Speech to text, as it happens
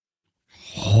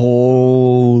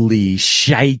Holy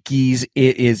shikeys.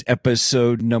 It is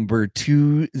episode number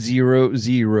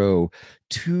 200.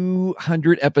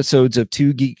 200 episodes of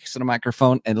Two Geeks and a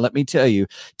Microphone. And let me tell you,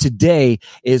 today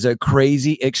is a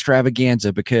crazy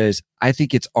extravaganza because I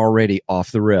think it's already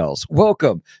off the rails.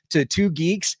 Welcome to Two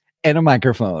Geeks and a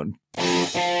Microphone.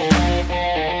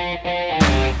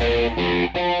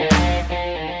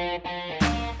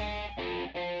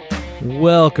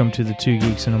 Welcome to the Two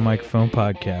Geeks and a Microphone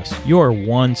podcast, your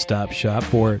one-stop shop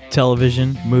for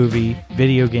television, movie,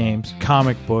 video games,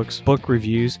 comic books, book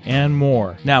reviews, and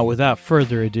more. Now, without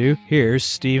further ado, here's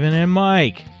Steven and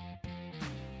Mike.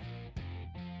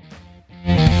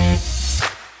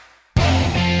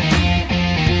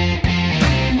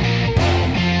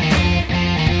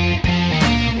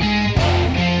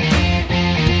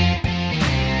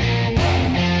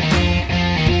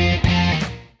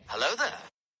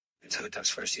 So who talks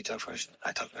first? You talk first.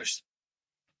 I talk first.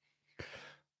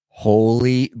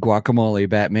 Holy guacamole,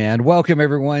 Batman. Welcome,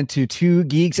 everyone, to Two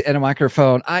Geeks and a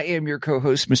Microphone. I am your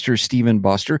co-host, Mr. Steven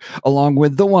Boster, along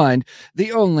with the one,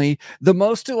 the only, the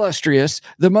most illustrious,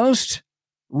 the most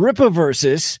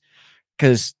Ripaversus,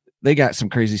 because they got some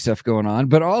crazy stuff going on,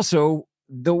 but also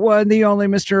the one, the only,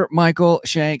 Mr. Michael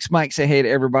Shanks. Mike, say hey to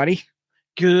everybody.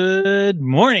 Good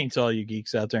morning to all you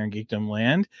geeks out there in Geekdom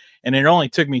land. And it only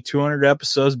took me 200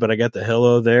 episodes, but I got the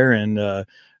hello there. And are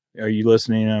you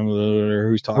listening?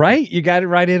 Who's talking? Right? You got it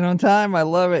right in on time. I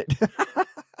love it.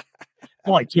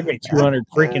 Only took me 200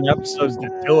 freaking episodes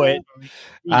to do it.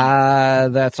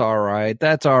 That's all right.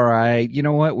 That's all right. You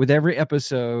know what? With every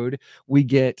episode, we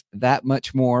get that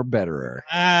much more betterer.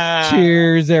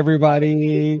 Cheers,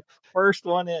 everybody. First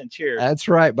one in. Cheers. That's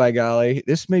right, by golly.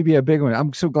 This may be a big one.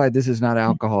 I'm so glad this is not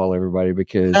alcohol, everybody,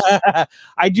 because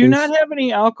I do not have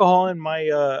any alcohol in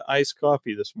my iced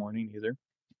coffee this morning either.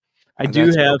 I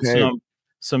do have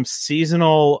some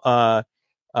seasonal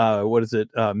what is it?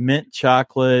 Mint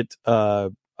chocolate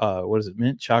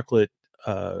mint chocolate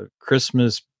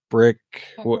Christmas brick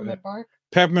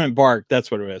peppermint bark. That's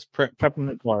what it is.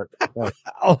 Peppermint bark.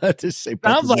 I'll have to say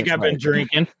sounds like I've been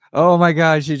drinking. Oh my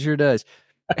gosh, it sure does.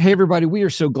 Hey, everybody, we are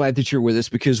so glad that you're with us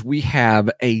because we have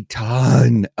a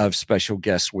ton of special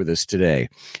guests with us today.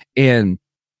 And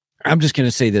I'm just going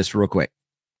to say this real quick.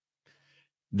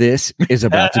 This is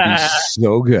about to be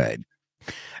so good.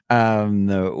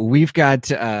 We've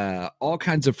got all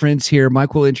kinds of friends here.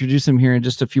 Mike will introduce them here in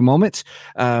just a few moments.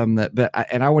 I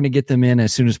want to get them in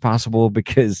as soon as possible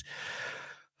because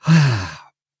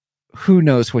who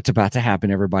knows what's about to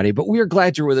happen, everybody. But we are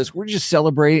glad you're with us. We're just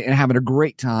celebrating and having a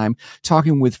great time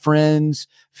talking with friends,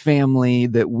 family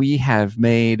that we have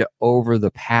made over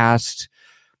the past,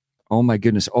 oh my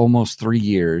goodness, almost 3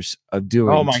 years of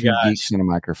doing Two Geeks and a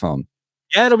Microphone.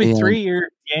 Yeah, it'll be 3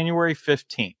 years, January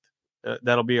 15th.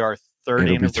 That'll be our third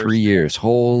anniversary. It'll be 3 years.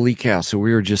 Holy cow. So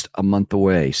we were just a month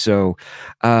away. So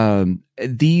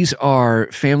these are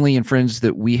family and friends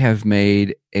that we have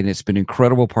made, and it's been an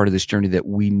incredible part of this journey that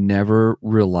we never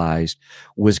realized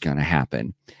was going to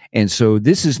happen. And so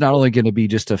this is not only going to be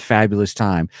just a fabulous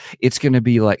time, it's going to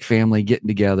be like family getting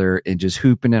together and just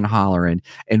hooping and hollering.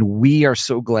 And we are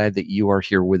so glad that you are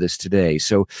here with us today.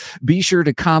 So be sure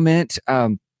to comment,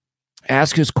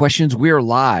 ask us questions. We are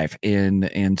live,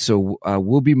 and so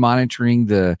we'll be monitoring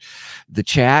the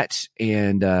chat.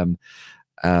 And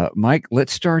Mike,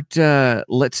 let's start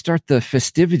the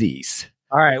festivities.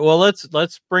 All right. Well,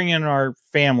 let's bring in our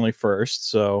family first.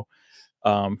 So,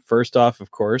 first off, of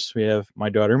course, we have my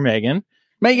daughter Megan.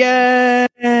 Megan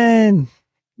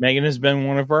has been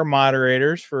one of our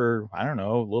moderators for a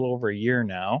little over a year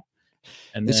now.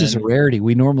 And this is a rarity.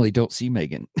 We normally don't see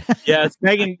Megan. Yeah, it's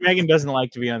Megan. Megan doesn't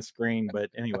like to be on screen, but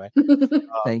anyway.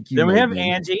 Thank you. Then we Megan. have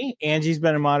Angie. Angie's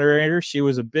been a moderator. She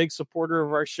was a big supporter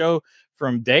of our show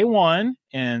from day one.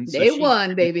 And day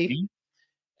one, baby.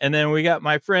 And then we got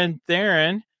my friend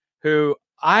Theron, who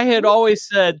I had always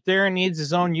said Theron needs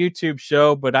his own YouTube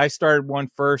show, but I started one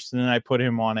first and then I put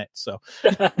him on it. So,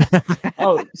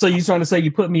 oh, so you trying to say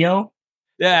you put me on?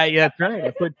 Yeah, that's right.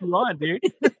 I put you on, dude.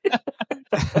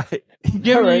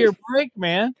 Give me your break,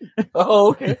 man. Oh,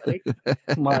 okay.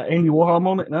 My Andy Warhol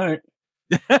moment. All right.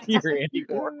 You're Andy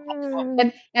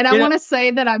Warhol. And I want to say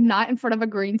that I'm not in front of a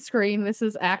green screen. This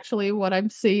is actually what I'm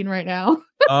seeing right now.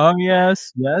 Oh,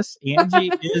 yes.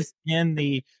 Angie is in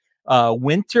the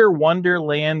winter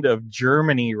wonderland of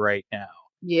Germany right now.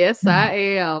 Yes, I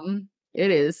am.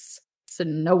 It is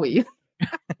snowy.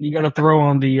 You got to throw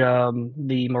on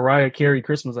the Mariah Carey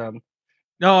Christmas album.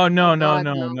 No. Oh,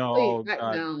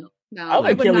 No. I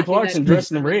like Kelly Clarkson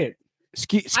dressed in red.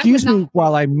 Excuse me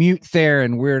while I mute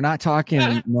Theron. We're not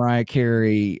talking Mariah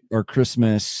Carey or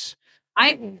Christmas.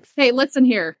 Hey, listen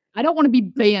here. I don't want to be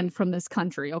banned from this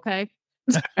country, okay?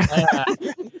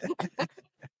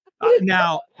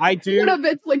 Now, I do I'm gonna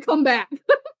eventually come back.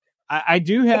 I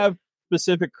do have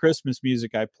specific Christmas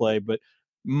music I play, but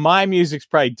my music's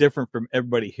probably different from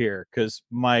everybody here because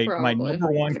my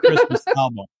number one Christmas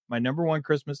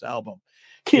album,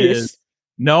 Kiss.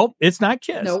 No, it's not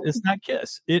Kiss. Nope. It's not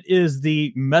Kiss. It is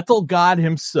the metal god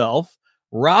himself,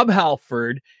 Rob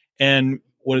Halford, and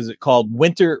what is it called?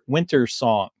 Winter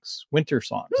Songs. Winter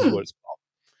Songs is what it's called.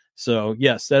 So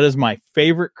yes, that is my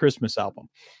favorite Christmas album.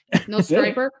 No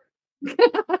Striper.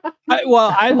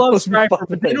 I love Striper,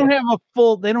 but they don't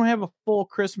have a full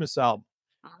Christmas album.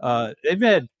 They've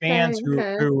had fans who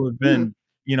have been,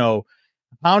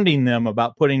 hounding them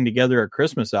about putting together a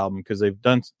Christmas album because they've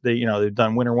done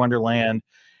Winter Wonderland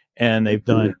and they've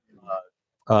done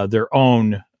their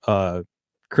own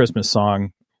Christmas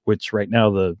song, which right now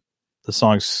the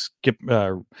songs skip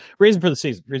Reason for the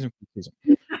Season.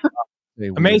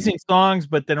 Amazing songs,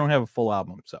 but they don't have a full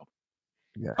album. So,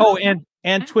 yeah. Oh,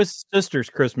 and Twisted Sister's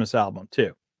Christmas album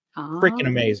too. Freaking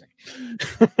amazing.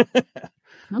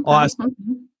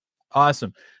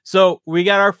 Awesome. So we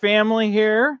got our family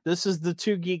here. This is the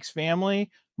Two Geeks family,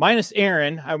 minus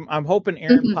Aaron. I'm hoping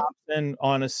Aaron pops in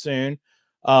on us soon.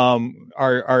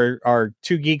 Our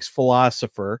Two Geeks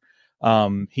philosopher.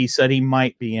 He said he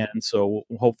might be in, so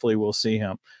hopefully we'll see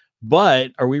him.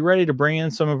 But are we ready to bring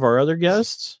in some of our other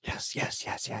guests? Yes.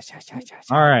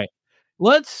 All right.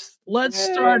 Let's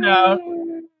start out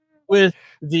with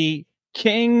the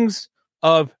kings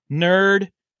of nerd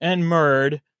and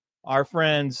murd, our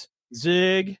friends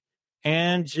Zig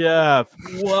and Jeff.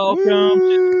 Welcome.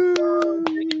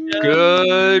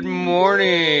 Good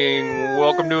morning.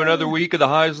 Welcome to another week of the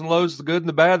highs and lows, the good and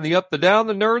the bad, and the up, the down,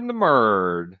 the nerd and the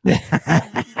murd.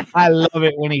 I love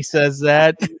it when he says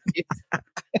that.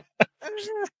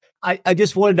 I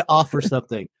just wanted to offer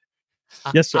something.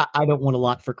 Yes, sir. I don't want a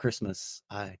lot for Christmas.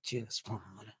 I just want.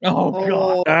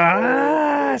 Oh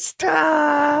God!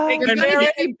 Stop! You're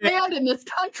gonna get banned in this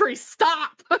country.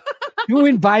 Stop! Who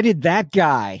invited that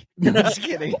guy? No, just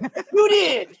kidding. Who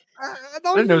did?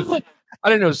 I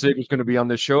didn't know Zig was going to be on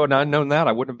this show, and I'd known that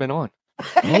I wouldn't have been on.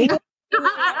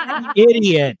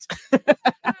 Idiot!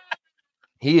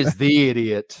 He is the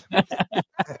idiot.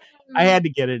 I had to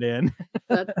get it in.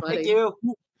 That's funny. Thank you.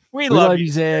 We love you,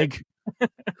 Zig.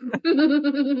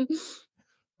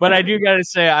 But I do got to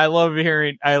say, I love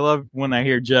when I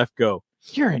hear Jeff go,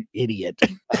 "You're an idiot."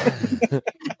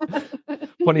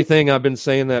 Funny thing, I've been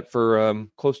saying that for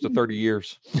close to 30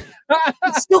 years.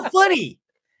 It's still funny.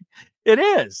 It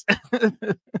is.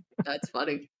 That's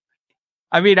funny.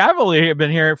 I mean, I've only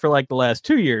been hearing it for like the last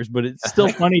 2 years, but it's still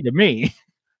funny to me.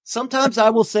 Sometimes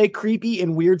I will say creepy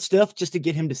and weird stuff just to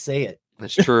get him to say it.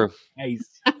 That's true. Nice.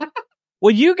 Well,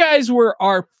 you guys were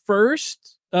our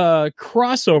first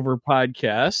crossover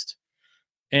podcast.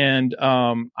 And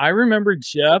I remember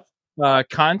Jeff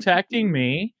contacting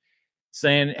me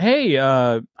saying, "Hey,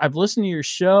 I've listened to your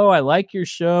show. I like your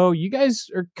show. You guys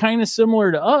are kind of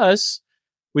similar to us.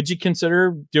 Would you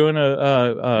consider doing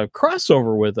a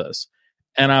crossover with us?"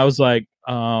 And I was like,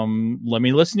 let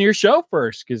me listen to your show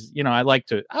first. Cause I like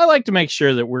to make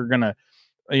sure that we're going to,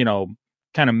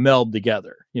 kind of meld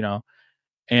together,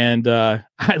 and I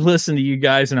listened to you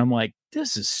guys and I'm like,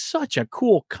 this is such a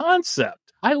cool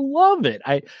concept. I love it.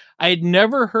 I had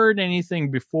never heard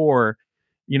anything before,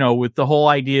 with the whole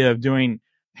idea of doing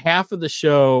half of the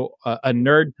show, a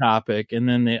nerd topic, and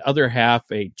then the other half,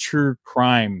 a true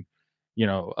crime,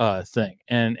 thing.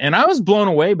 And I was blown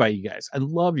away by you guys. I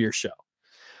love your show.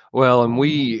 Well, and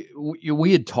we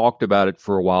had talked about it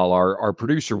for a while. Our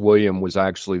producer, William, was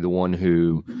actually the one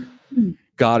who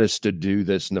got us to do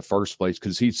this in the first place,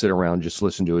 because he'd sit around and just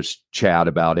listen to us chat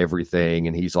about everything.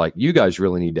 And he's like, you guys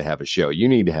really need to have a show. You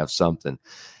need to have something.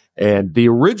 And the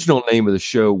original name of the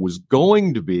show was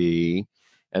going to be,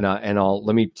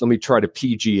 let me try to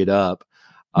PG it up.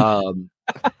 I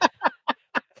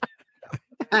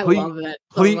love it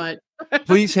so much.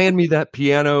 Please hand me that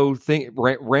piano thing,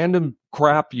 random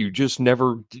crap you just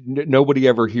nobody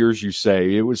ever hears you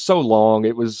say. It was so long.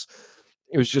 It was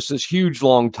just this huge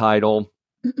long title.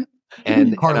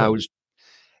 And I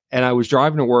was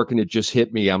driving to work and it just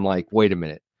hit me. I'm like, wait a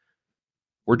minute.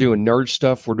 We're doing nerd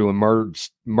stuff. We're doing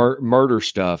murder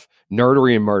stuff,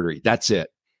 nerdery and murdery. That's it.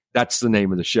 That's the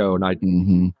name of the show. And I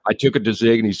took it to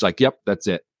Zig and he's like, yep, that's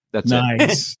it. That's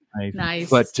nice. It. Nice.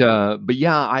 But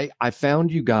yeah, I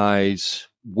found you guys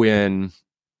when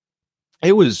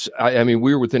it was, we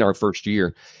were within our first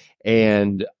year,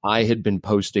 And I had been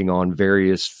posting on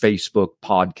various Facebook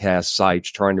podcast sites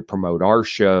trying to promote our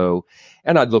show.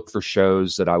 And I'd look for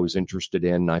shows that I was interested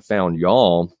in. And I found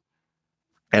y'all.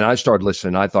 And I started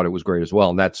listening. I thought it was great as well.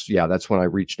 And that's when I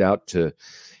reached out to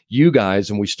you guys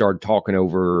and we started talking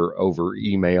over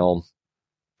email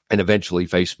and eventually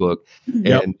Facebook.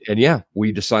 Yep. And yeah,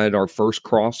 we decided our first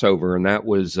crossover, and that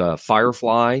was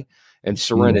Firefly and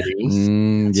Serenity.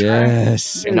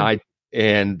 Yes.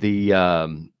 And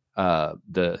the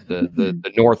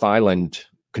North Island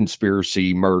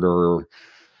conspiracy murder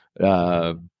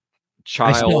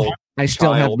child. I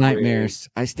still have nightmares.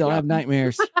 I still have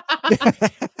nightmares.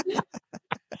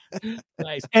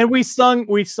 Nice. And we sung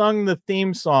the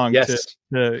theme song Yes.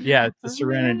 to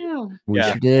Serenity. We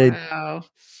sure did. Wow.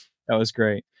 That was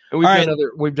great. And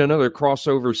we've done other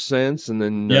crossovers since, and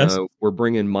then we're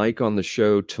bringing Mike on the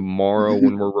show tomorrow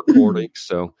when we're recording.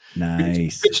 So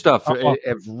nice, good stuff.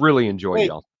 I've really enjoyed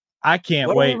y'all. I can't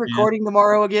What wait. are we recording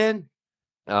tomorrow again?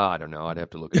 I don't know. I'd have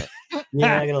to look at it.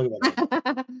 Yeah, I gotta look at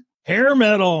that. Hair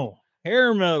metal.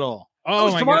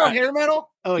 Oh my tomorrow God. hair metal?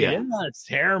 Oh yeah. Yes,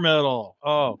 hair metal.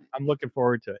 Oh, I'm looking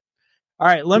forward to it. All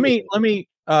right, let me we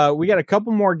got a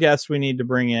couple more guests we need to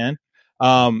bring in.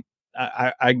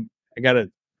 I got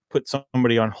to put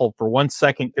somebody on hold for 1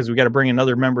 second because we got to bring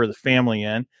another member of the family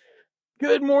in.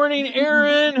 Good morning,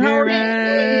 Aaron. How are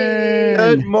you?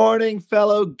 Good morning,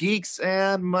 fellow geeks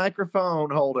and microphone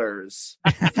holders.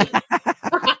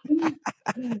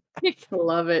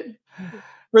 Love it.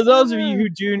 For those of you who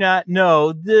do not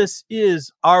know, this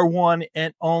is our one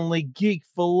and only geek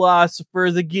philosopher,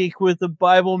 the geek with the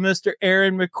Bible, Mr.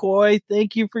 Aaron McCoy.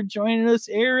 Thank you for joining us,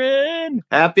 Aaron.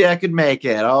 Happy I could make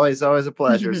it. Always a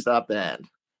pleasure. Stop in.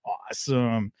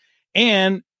 Awesome.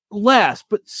 And last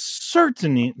but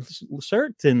certainly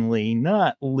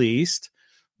not least,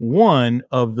 one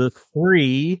of the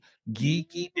three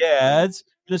geeky dads,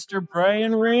 Mr.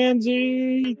 Brian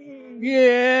Ramsey.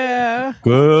 Yeah.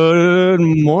 Good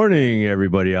morning,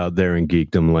 everybody out there in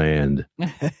Geekdom land.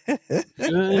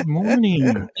 Good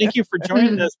morning. Thank you for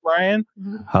joining us, Brian.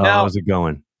 How's it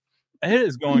going? It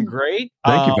is going great.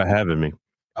 Thank you for having me.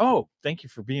 Oh, thank you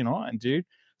for being on, dude.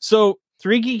 So,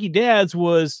 Three Geeky Dads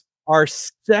was our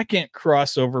second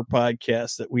crossover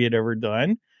podcast that we had ever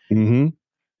done. Mm-hmm.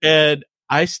 And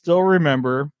I still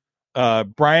remember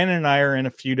Brian and I are in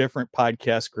a few different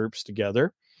podcast groups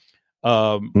together.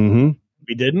 We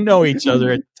didn't know each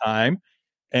other at the time.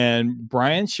 And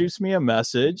Brian shoots me a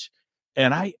message.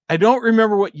 And I don't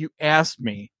remember what you asked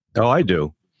me. Oh, I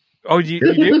do. Oh, you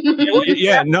do?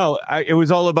 Yeah, no, it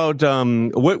was all about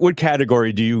what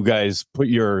category do you guys put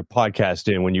your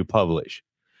podcast in when you publish?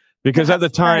 Because at the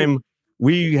time,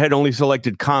 we had only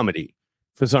selected comedy.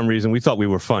 For some reason, we thought we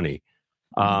were funny.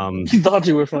 You thought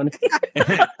you were funny.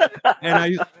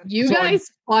 You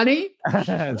guys funny?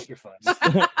 You're fun.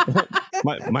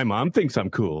 my mom thinks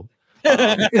I'm cool.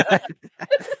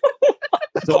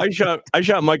 So I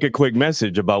shot Mike a quick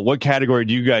message about what category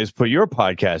do you guys put your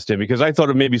podcast in, because I thought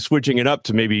of maybe switching it up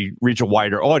to maybe reach a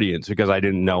wider audience, because I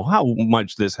didn't know how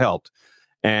much this helped.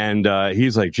 And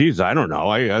he's like, geez, I don't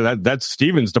know. That's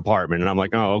Steven's department. And I'm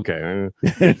like, oh, okay.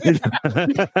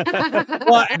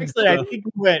 Well, actually, I think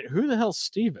we went, who the hell's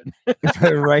Steven?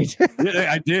 Right.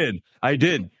 Yeah, I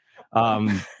did.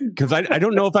 Because I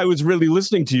don't know if I was really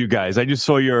listening to you guys. I just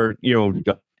saw your,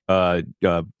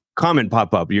 comment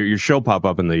pop up, your show pop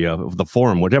up in the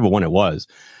forum, whatever one it was.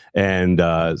 And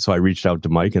so I reached out to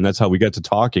Mike, and that's how we got to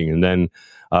talking. And then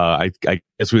I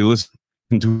guess we listened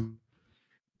to,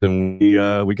 and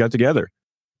we got together.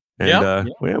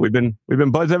 And we've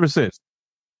been buds ever since.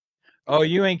 Oh,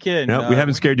 you ain't kidding. No, we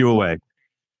haven't scared you away.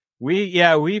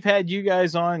 We've had you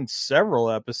guys on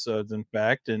several episodes, in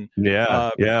fact, and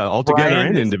all together Brian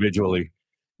and individually.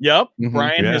 Yep. Mm-hmm.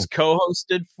 Brian has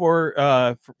co-hosted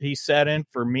for he sat in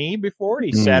for me before.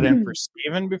 He sat in for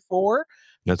Steven before.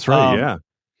 That's right. Yeah.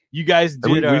 You guys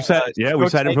did. We sat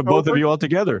in for both of you all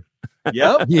together.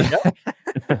 Yep.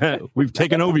 We've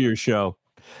taken over your show.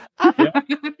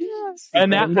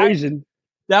 And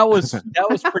that was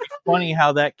pretty funny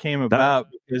how that came about,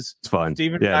 because it's fun.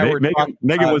 Steven and I were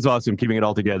Megan was awesome keeping it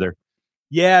all together.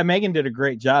 Yeah, Megan did a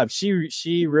great job.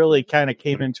 She really kind of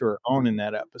came into her own in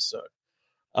that episode.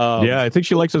 I think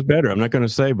she likes us better. I'm not going to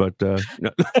say, but You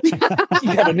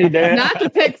gotta need that. Not to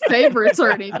pick favorites or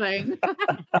anything.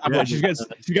 yeah, she's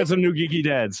got some new geeky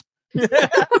dads.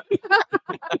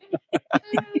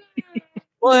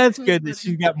 Well, that's good that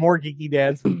she's got more geeky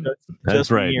dads than That's just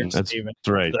right. me or That's Steven.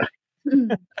 right.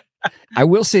 I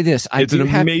will say this. It's an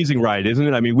amazing ride, isn't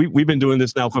it? I mean, we've been doing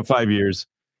this now for 5 years.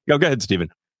 Go ahead, Steven.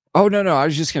 Oh, no. I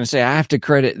was just going to say, I have to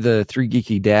credit the 3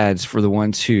 geeky dads for the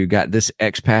ones who got this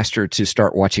ex-pastor to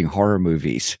start watching horror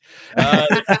movies.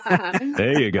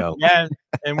 There you go. Yeah,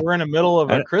 and we're in the middle of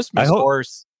a Christmas horror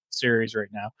series right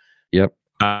now. Yep.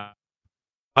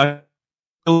 I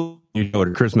you know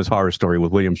a Christmas Horror Story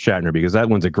with William Shatner, because that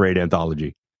one's a great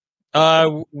anthology.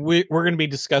 We're going to be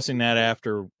discussing that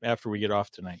after we get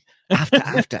off tonight.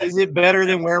 After. Is it better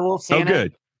than Werewolf Santa? Oh,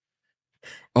 good.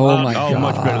 Oh my god! Oh,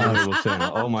 much better than Werewolf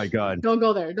Santa. Oh my god! Don't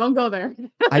go there. Don't go there.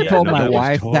 I told my that was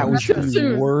wife that was totally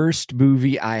the worst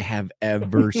movie I have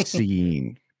ever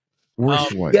seen.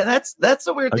 Worst one. Yeah, that's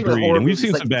the weird thing with Agreed. horror And we've movies.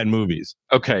 seen Like, some bad movies.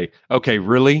 Okay,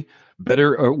 really?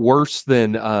 Better or worse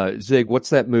than Zig?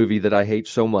 What's that movie that I hate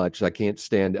so much? I can't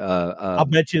stand. I'll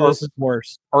bet you this is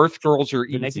worse. Earth Girls Are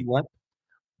The next Easy. what?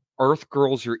 Earth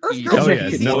Girls Are Earth Easy. Girls Oh Are yeah,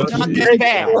 easy. no, It's it's not that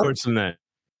bad. worse than that.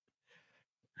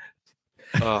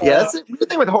 yeah, that's the weird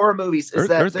thing with horror movies is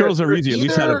that Earth Girls Are they're Easy. At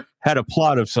least had a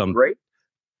plot of some. great.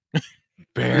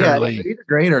 Barely. Yeah, they're either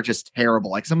great or just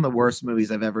terrible. Like some of the worst movies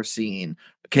I've ever seen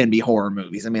can be horror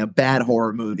movies. I mean, a bad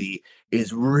horror movie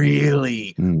is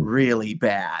really, really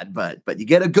bad, but you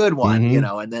get a good one, you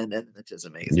know, and then it's just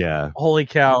amazing. Yeah. Holy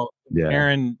cow. Yeah.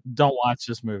 Aaron, don't watch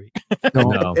this movie.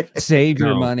 No. Save your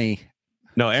No. money.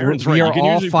 No, Aaron's right. We You are can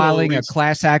all usually pull filing at a least-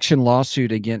 class action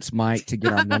lawsuit against Mike to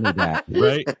get our money back.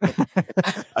 right?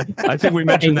 I think we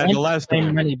mentioned that the last my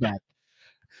time. money back.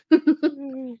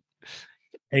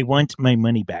 I want my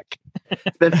money back.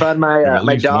 It's been fun. Or My at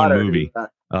least one daughter, movie.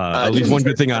 At least one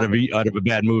good thing out of a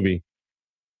bad movie.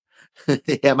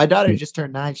 yeah, my daughter just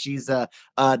turned 9. She's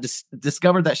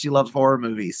discovered that she loves horror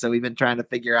movies, so we've been trying to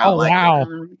figure out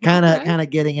kind of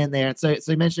getting in there. And so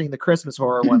mentioning the Christmas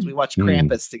horror ones, we watched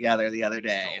Krampus together the other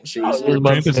day, and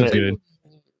Krampus is good.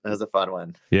 That was a fun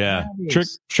one. Yeah,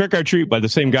 Trick or Treat by the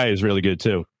same guy is really good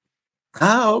too.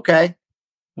 Oh, okay.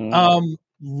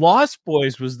 Lost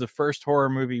Boys was the first horror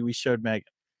movie we showed Megan.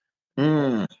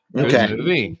 Okay, Good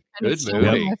movie. Good It's still movie.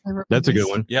 one of my favorite That's a good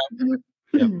movies. one.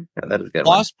 yeah, that is a good.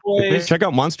 Lost Boys. Check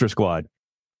out Monster Squad.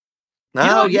 One.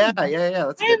 Oh Yeah. yeah.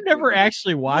 That's a I've good never one.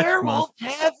 actually watched Werewolf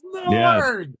have no Yeah.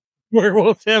 word.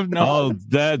 Werewolves Have No. Oh,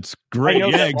 that's great. I know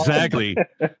Yeah, that one. exactly.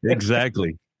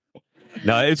 Exactly.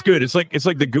 No, it's good. It's like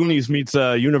the Goonies meets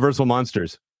Universal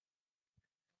Monsters.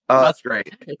 Oh, that's great.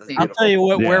 That's I'll beautiful. tell you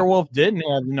what, Yeah. Werewolf didn't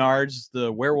have nards.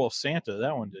 The Werewolf Santa,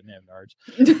 that one didn't have nards.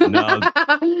 No,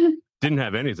 didn't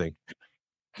have anything.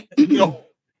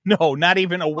 No, not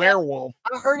even a werewolf.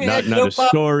 I heard it Not had a Joe Bob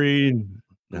story.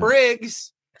 No.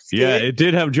 Briggs. Yeah, it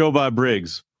did have Joe Bob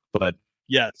Briggs, but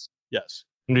Yes.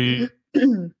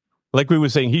 like we were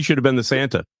saying, he should have been the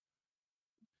Santa.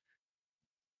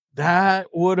 That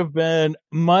would have been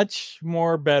much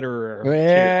more better.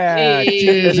 Yeah. Hey.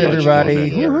 Cheers, everybody.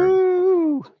 Much more better.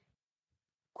 Woohoo. Of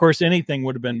course, anything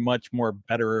would have been much more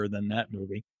better than that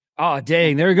movie. Oh,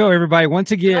 dang. There we go, everybody.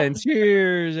 Once again,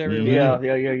 cheers, everybody. Yeah.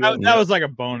 That was like a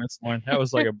bonus one. That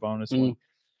was like a bonus one.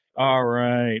 All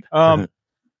right. Uh-huh.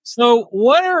 So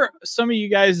what are some of you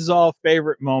guys' all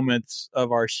favorite moments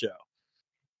of our show?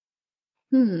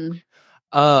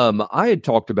 I had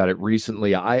talked about it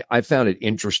recently. I found it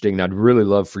interesting. I'd really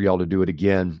love for y'all to do it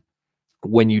again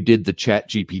when you did the Chat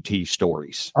GPT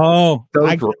stories. Oh, Those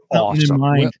I were got something in awesome.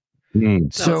 mind.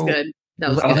 That So was good. That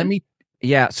was let good. me,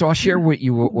 so I'll share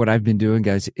what I've been doing,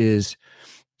 guys, is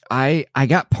I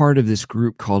got part of this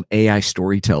group called AI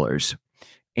Storytellers.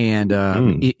 And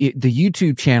the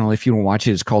YouTube channel, if you want to watch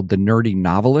it, is called The Nerdy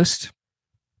Novelist.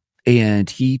 And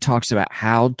he talks about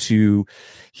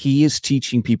he is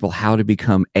teaching people how to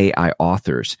become AI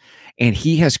authors. And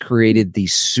he has created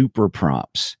these super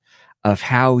prompts of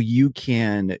how you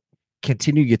can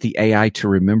continue to get the AI to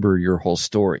remember your whole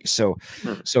story. So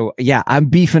yeah, I'm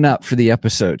beefing up for the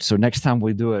episode. So next time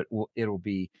we do it, it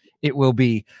will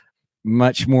be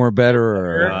much more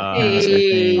better.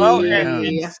 Well,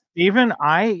 and Stephen,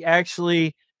 I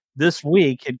actually this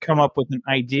week had come up with an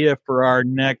idea for our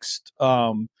next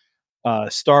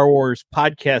Star Wars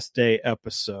Podcast Day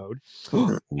episode,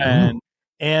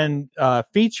 and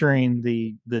featuring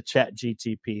the Chat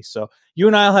GTP. So you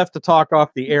and I'll have to talk off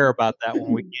the air about that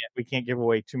one. We can't give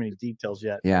away too many details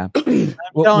yet. Yeah, I'm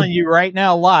telling you right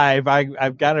now, live,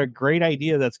 I've got a great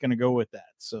idea that's going to go with that.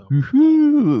 So,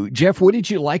 Jeff, what did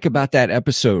you like about that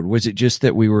episode? Was it just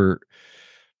that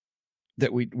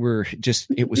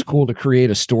it was cool to create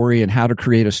a story and how to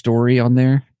create a story on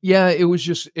there? Yeah, it was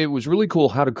really cool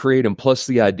how to create them, plus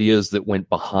the ideas that went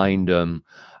behind them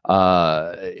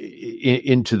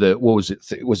into the, what was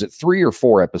it? Was it 3 or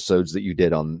 4 episodes that you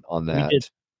did on that? we did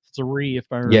 3, if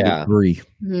I remember. Yeah, 3.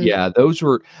 Mhm. Yeah, those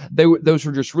were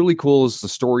just really cool. As the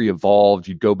story evolved,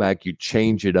 you'd go back, you'd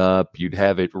change it up, you'd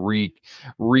have it redo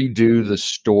the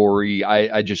story.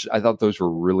 I thought those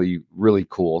were really, really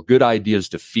cool. Good ideas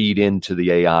to feed into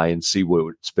the AI and see what it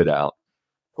would spit out.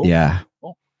 Cool. Yeah.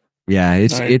 Cool. Yeah,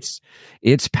 Nice.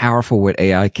 it's powerful what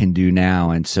AI can do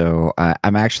now, and so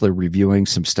I'm actually reviewing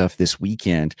some stuff this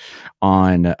weekend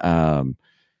on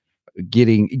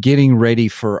getting ready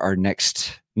for our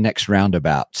next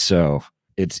roundabout. So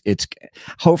it's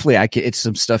hopefully it's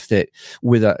some stuff that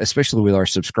with especially with our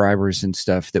subscribers and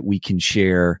stuff that we can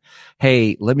share.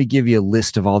 Hey, let me give you a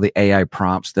list of all the AI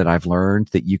prompts that I've learned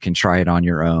that you can try it on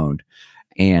your own,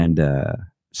 and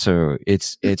so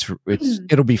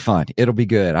it'll be fun. It'll be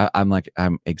good.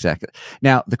 I'm exactly.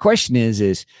 Now the question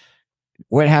is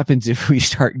what happens if we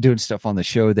start doing stuff on the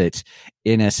show that's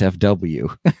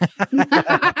NSFW?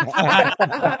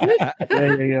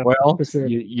 Yeah. Well, For sure.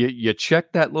 you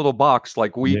check that little box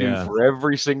like we do Yeah. for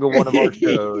every single one of our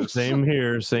shows. Same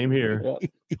here.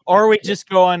 Or we just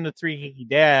go on the 3 Geeky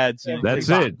Dads. And That's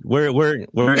it. Where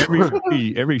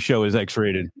every show is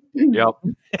X-rated. Yep.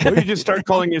 Or you just start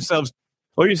calling yourselves.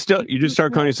 Or you just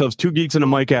start calling yourselves 2 Geeks and a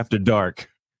Mic After Dark.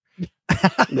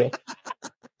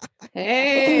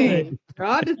 Hey, we're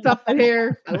on to something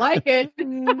here. I like it.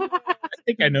 I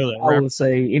think I know that. I would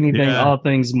say anything, Yeah. all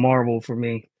things Marvel for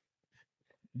me.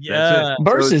 Yeah.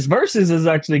 Versus is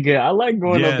actually good. I like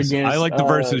going up against. I like the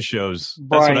versus shows. That's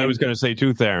Brian. what I was going to say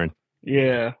too, Theron.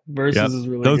 Yeah, versus Yep. is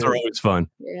really Those good. are always fun.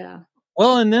 Yeah.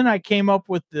 Well, and then I came up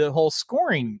with the whole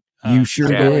scoring. You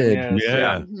sure Yeah. did.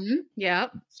 Yeah. Mhm. Yeah.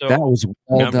 So That was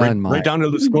well Yeah, done, right Mike. down to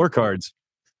the scorecards.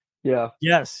 Yeah.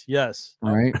 yes.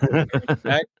 Right?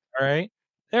 All right.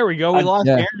 There we go. We lost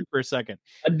yeah. Aaron for a second.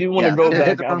 I do want to Yeah, go hit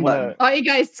back. the I wrong wanna, Oh, you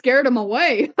guys scared him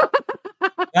away.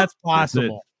 That's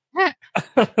possible.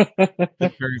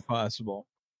 That's very possible.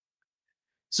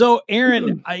 So,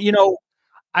 Aaron,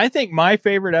 I think my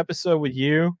favorite episode with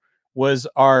you was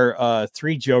our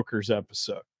 3 Jokers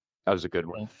episode. That was a good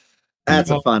one.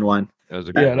 That's a fun one. That was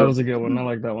a good yeah, one. that was a good one. I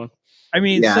like that one. I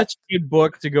mean, Yeah. such a good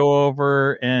book to go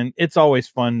over, and it's always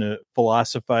fun to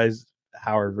philosophize.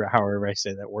 However I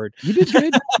say that word. You did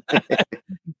good.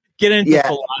 Get into Yeah.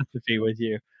 philosophy with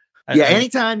you. Yeah,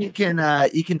 anytime you can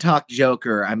talk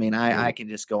Joker, I mean, I can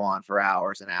just go on for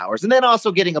hours and hours. And then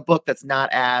also getting a book that's not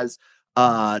as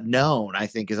known, I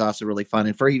think, is also really fun.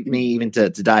 And for me even to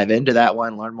dive into that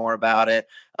one, learn more about it.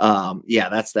 Yeah,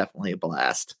 that's definitely a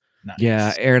blast. Nice.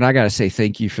 Yeah, Aaron, I got to say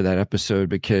thank you for that episode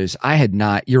because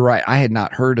you're right. I had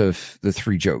not heard of the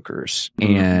 3 Jokers.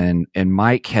 And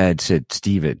Mike had said,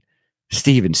 Steven,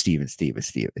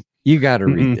 you got to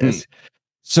read this.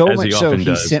 So As much he so often he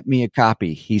does. sent me a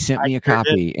copy.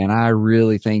 And I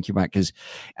really thank you, Mike, because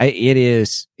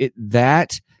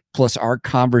that plus our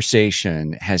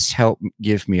conversation has helped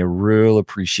give me a real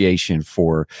appreciation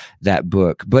for that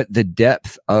book, but the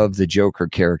depth of the Joker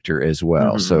character as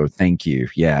well. Mhm. So thank you.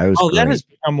 Yeah, it was great. That has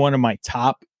become one of my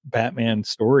top Batman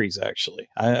stories. Actually,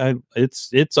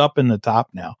 it's up in the top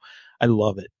now. I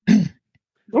love it.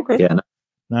 Okay. Yeah.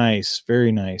 Nice,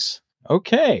 very nice.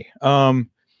 Okay,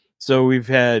 so we've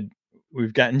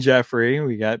gotten Jeffrey.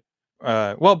 We got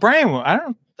Brian. I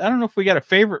don't know if we got a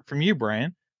favorite from you,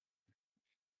 Brian.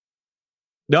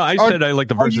 No, I said I like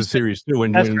the you versus said- series too.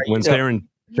 When That's right, when yeah. Theron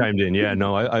chimed in, yeah,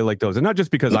 no, I like those, and not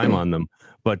just because I'm on them,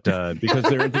 but because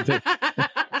they're entertaining.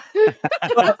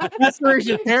 That's where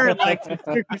your parent likes it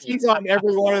too, 'cause he's on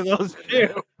every one of those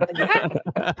too.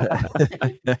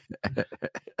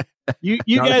 You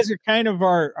guys are kind of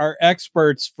our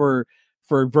experts for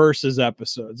versus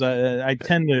episodes. I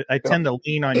tend to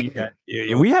lean on you guys.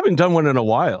 Yeah, we haven't done one in a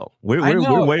while. We're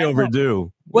way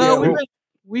overdue. Well, Yeah,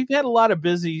 we've had a lot of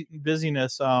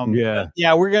busyness.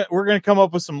 Yeah. we're gonna come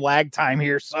up with some lag time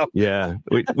here. So Yeah,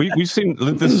 we've seen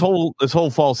this whole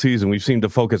fall season. We've seemed to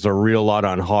focus a real lot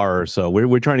on horror, so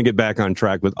we're trying to get back on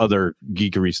track with other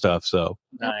geekery stuff. So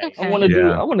nice. I want to do.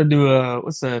 Yeah. I want to do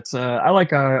what's that? I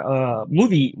like our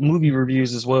movie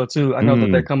reviews as well too. I know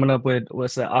that they're coming up with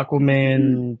what's that?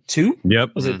 Aquaman 2? yep,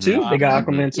 Was it 2? They got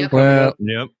Aquaman 2 Yep. coming Well, up.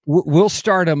 yep, we'll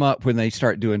start them up when they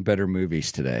start doing better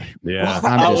movies today. yeah.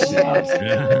 I'm just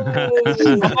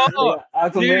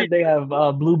Aquaman. They have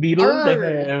Blue Beetle.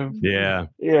 They have Yeah.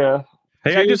 yeah.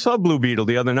 Hey, I just saw Blue Beetle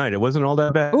the other night. It wasn't all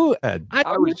that bad. Ooh,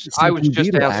 I was just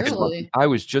asking. Really? I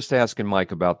was just asking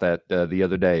Mike about that the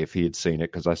other day if he had seen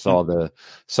it because I saw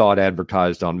it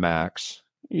advertised on Max.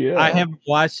 Yeah. I haven't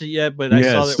watched it yet, but I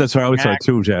saw Yes, that's what I always saw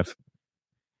too, Jeff.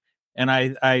 and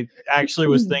I actually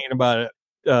was thinking about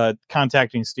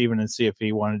contacting Steven and see if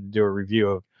he wanted to do a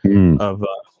review of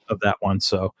that one.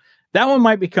 So That one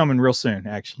might be coming real soon,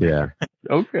 actually. Yeah.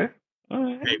 Okay.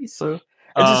 All right. So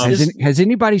has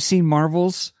anybody seen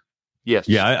Marvels? Yes.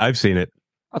 Yeah, I've seen it.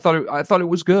 I thought it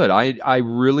was good. I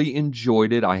really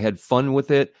enjoyed it. I had fun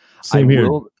with it. Same here.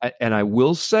 I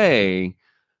will say,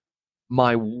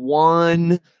 my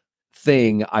one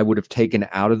thing I would have taken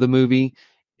out of the movie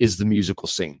is the musical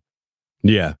scene.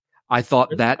 Yeah. I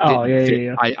thought that didn't fit.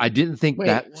 Yeah. I didn't think Wait,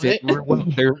 that fit what? real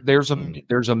well.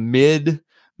 There's a mid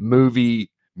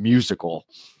movie musical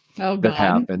Oh, that God.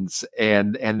 happens,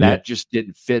 and that just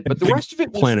didn't fit. But the rest of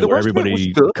it, planet where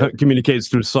everybody communicates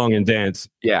through song and dance.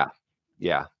 Yeah.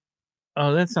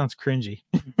 Oh, that sounds cringy.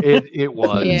 It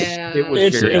was. Yeah. It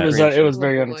was. It was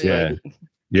very unexpected.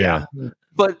 Yeah.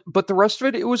 But the rest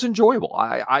of it was enjoyable.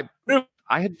 I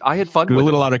had fun. A with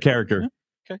little it. out of character.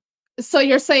 So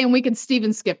you're saying we can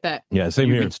Steven skip that? Yeah, same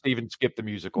You here. can Steven skip the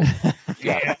musical.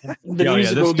 Yeah. The Yeah,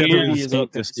 musical this community definitely is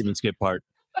up the there. Steven Skip part.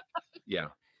 Yeah.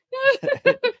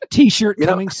 T-shirt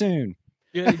coming soon.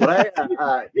 But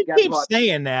I, you guys Keep watch,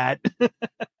 saying that. you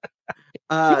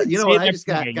know what I just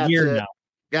got now.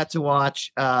 to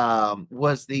watch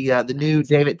was the new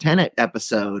David Tennant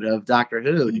episode of Doctor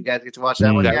Who. Did you guys get to watch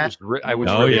that one? That Guys? was I was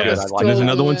Oh, really yeah. good. I liked There's it.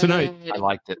 another one tonight. I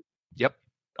liked it. Yep.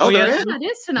 Oh, there there is? is? Yeah, it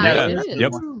is tonight. Yeah. It is.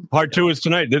 Yep. Part 2 is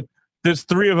tonight. There's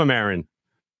 3 of them, Aaron.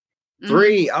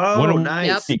 3. Oh, One a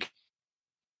nice. week.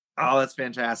 Oh, that's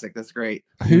fantastic. That's great.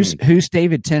 Who's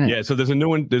David Tennant? Yeah, so there's a new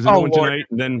one. There's a new one Lord. tonight,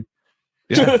 and then.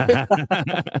 Yeah.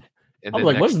 And I'm then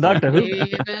like, what's next- Doctor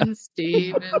Who?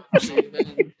 Steven.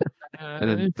 And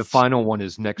then the final one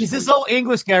is next. He's this week. old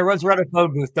English guy runs around a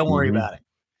phone booth. Don't worry Mhm. about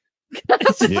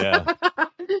it. Yeah.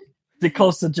 The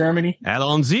coast of Germany.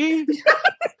 Alonzi?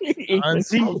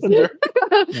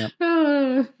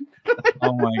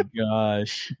 Oh my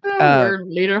gosh. We're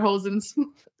lederhosens.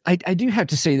 I do have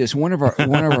to say this. One of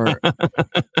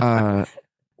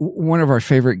our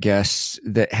favorite guests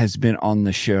that has been on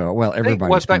the show. Well,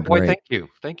 everybody's been great.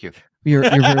 Thank you. You're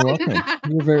very welcome.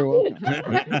 You're very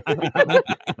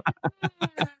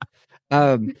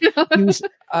welcome.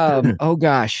 Oh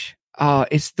gosh.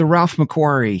 It's the Ralph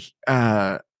McQuarrie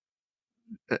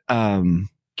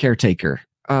caretaker.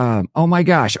 Oh my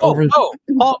gosh. Paul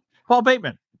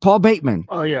Bateman. Paul Bateman.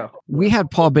 Oh yeah. We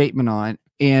had Paul Bateman on,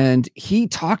 and he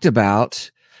talked about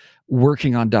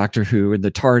working on Doctor Who and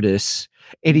the TARDIS.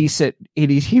 And he said,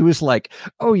 he was like,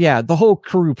 oh yeah, the whole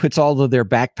crew puts all of their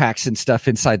backpacks and stuff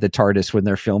inside the TARDIS when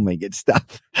they're filming and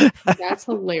stuff. That's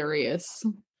hilarious.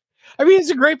 I mean, it's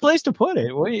a great place to put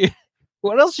it.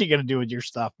 What else are you going to do with your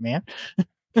stuff, man?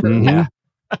 Yeah.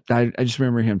 I just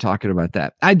remember him talking about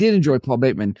that. I did enjoy Paul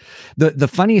Bateman. The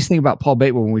funniest thing about Paul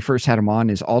Bateman when we first had him on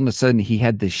is all of a sudden he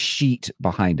had this sheet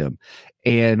behind him.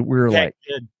 And we were like,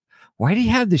 why do you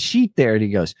have the sheet there? And he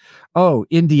goes, oh,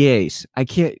 NDAs. I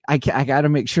got to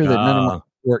make sure that none of my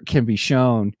work can be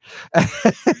shown.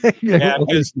 Yeah,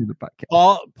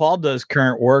 Paul does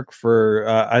current work for,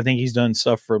 I think he's done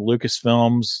stuff for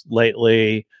Lucasfilms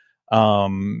lately.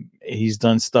 He's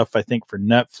done stuff, I think, for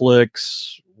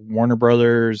Netflix, Warner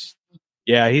Brothers.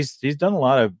 Yeah, he's done a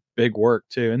lot of big work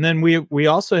too. And then we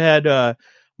also had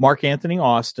Mark Anthony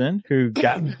Austin, who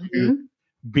got to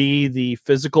be the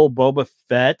physical Boba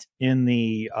Fett in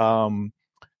the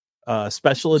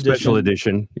special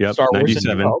edition. Yep. Star Wars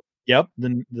 97. Yep,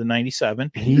 the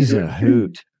 97. He's a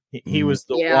hoot. He was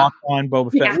the walk-on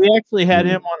Boba Fett. We actually had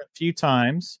him on a few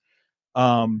times.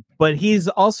 But he's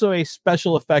also a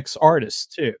special effects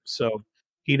artist too. So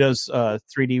he does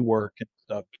 3D work and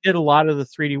stuff. He did a lot of the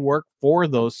 3D work for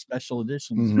those special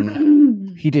editions.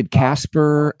 Mm-hmm. He did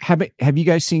Casper. Have you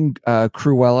guys seen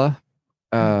Cruella?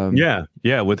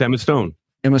 Yeah, with Emma Stone.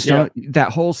 That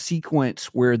whole sequence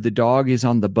where the dog is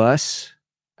on the bus,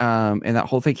 and that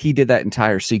whole thing, he did that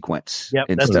entire sequence. Yep,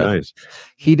 and that's stuff. Nice.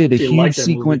 He did a Actually huge like that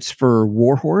sequence for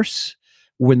Warhorse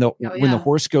when the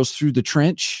horse goes through the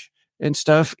trench and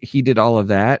stuff. He did all of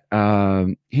that.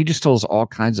 He just tells all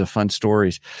kinds of fun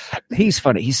stories. He's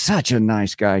funny. He's such a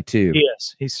nice guy too. He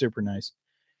is. He's super nice.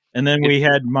 And then we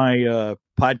had my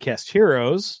podcast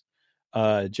heroes,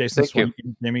 Jason Swank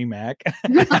and Jimmy Mack.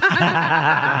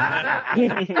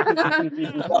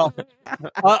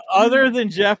 Other than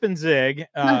Jeff and Zig,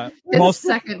 His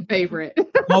second favorite.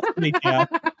 mostly Jeff.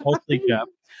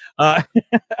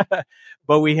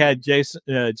 But we had Jason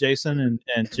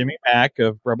and Jimmy Mack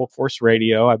of Rebel Force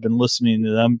Radio. I've been listening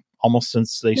to them almost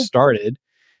since they started,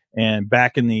 and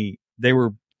I've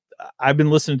been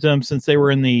listening to them since they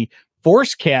were in the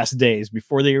Forcecast days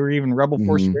before they were even Rebel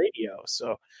Force Radio.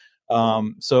 So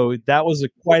that was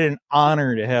quite an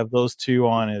honor to have those two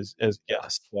on as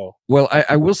guests. So, well,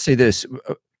 I will say this: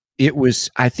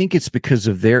 I think it's because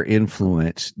of their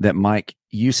influence that Mike,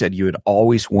 you said you had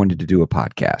always wanted to do a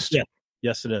podcast. Yeah.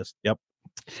 Yes, it is. Yep.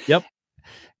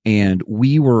 And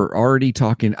we were already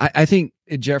talking. I think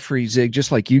Jeffrey, Zig,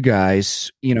 just like you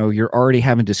guys, you're already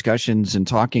having discussions and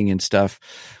talking and stuff.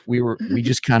 We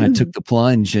just kind of took the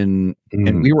plunge and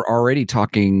we were already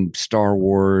talking Star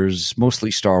Wars, mostly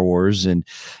Star Wars and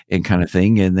kind of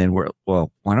thing. And then why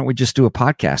don't we just do a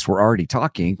podcast? We're already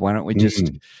talking. Why don't we just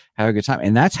have a good time?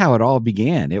 And that's how it all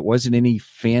began. It wasn't any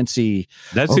fancy.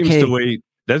 That seems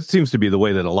to be the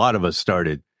way that a lot of us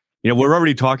started. We're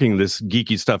already talking this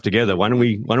geeky stuff together. Why don't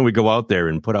we go out there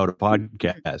and put out a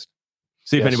podcast?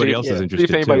 See if anybody else is interested.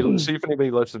 See if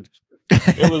anybody listens.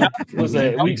 It was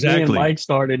Exactly. me and Mike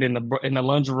started in the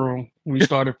lunch room. We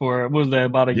started for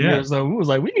about a year or so. We was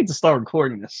like, we need to start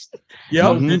recording this.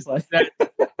 Yeah,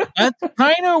 that's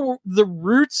kind of the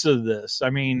roots of this. I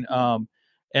mean,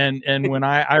 and when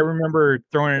I remember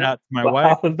throwing it out to my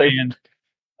wife and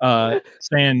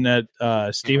saying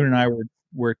that Stephen and I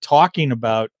were talking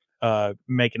about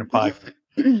making a podcast,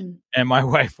 and my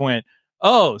wife went,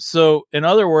 "Oh, so in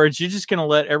other words, you're just going to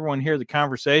let everyone hear the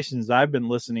conversations I've been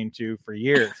listening to for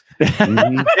years." That's pretty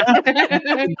much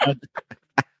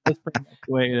the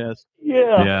way it is.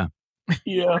 Yeah.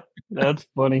 That's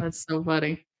funny. That's so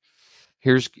funny.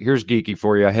 Here's Geeky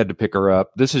for you. I had to pick her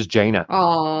up. This is Jaina.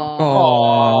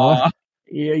 Aww.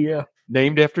 Yeah.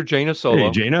 Named after Jaina Solo. Hey,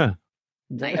 Jaina.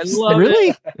 Nice. I love Really?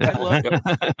 it. I love it.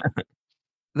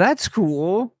 That's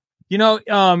cool. He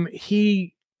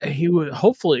would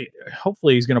hopefully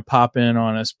he's going to pop in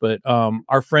on us, but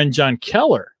our friend John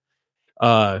Keller,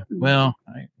 I kind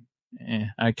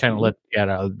of let the cat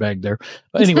out of the bag there,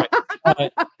 but anyway,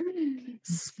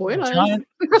 spoilers.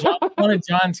 One of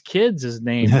John's kids is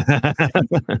named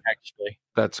actually.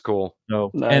 That's cool. So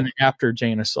Nice. And after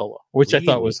Jaina Solo, which I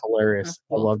thought was hilarious.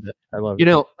 I loved it.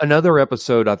 Another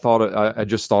episode I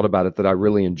just thought about it that I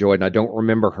really enjoyed, and I don't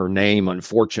remember her name,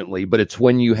 unfortunately, but it's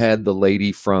when you had the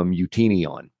lady from Utini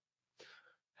on.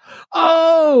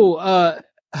 Oh,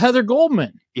 Heather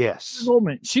Goldman. Yes.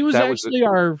 Goldman. She was actually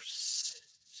our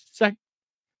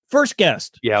first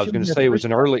guest. Yeah, I was going to say it was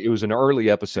an early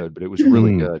episode, but it was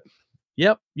really good.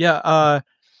 Yep. Yeah.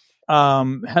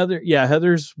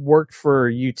 Heather's worked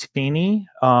for Utini,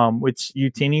 which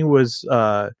Utini was,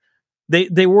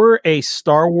 they were a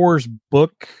Star Wars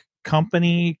book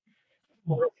company.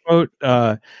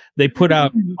 They put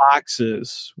out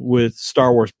boxes with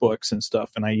Star Wars books and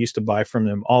stuff, and I used to buy from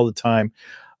them all the time.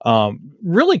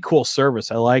 Really cool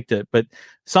service. I liked it, but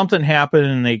something happened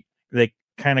and they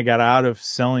kind of got out of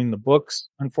selling the books.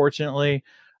 Unfortunately,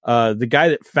 the guy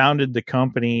that founded the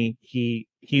company,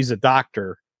 he's a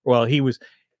doctor. Well, he was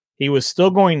still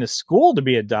going to school to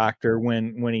be a doctor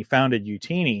when he founded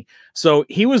Utini. So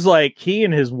he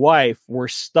and his wife were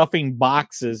stuffing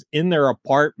boxes in their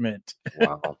apartment.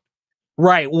 Wow.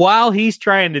 Right. While he's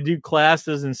trying to do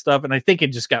classes and stuff. And I think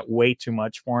it just got way too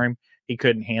much for him. He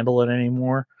couldn't handle it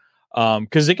anymore.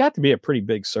 Cause it got to be a pretty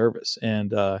big service.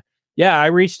 And, I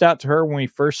reached out to her when we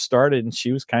first started and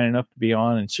she was kind enough to be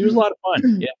on and she was a lot of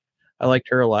fun. Yeah. I liked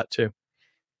her a lot too.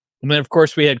 And then of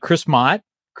course we had Chris Mott.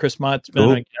 Chris Mott's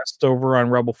been a guest over on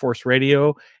Rebel Force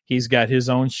Radio. He's got his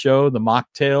own show, the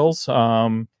Mocktails.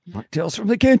 Mocktails from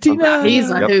the Cantina. He's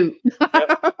a hoot.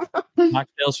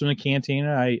 Mocktails from the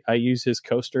Cantina. I use his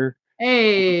coaster.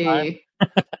 Hey.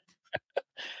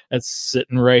 That's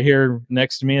sitting right here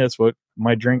next to me. That's what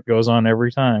my drink goes on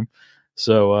every time.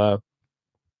 So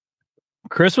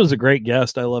Chris was a great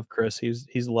guest. I love Chris.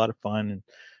 He's a lot of fun and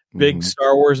big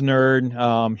Star Wars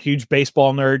nerd. Huge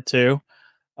baseball nerd too.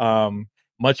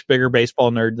 Much bigger baseball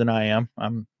nerd than I am.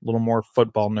 I'm a little more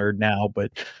football nerd now,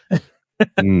 but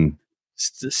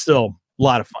still a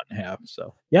lot of fun to have.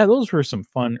 So yeah, those were some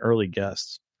fun early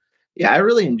guests. Yeah, I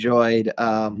really enjoyed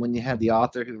when you had the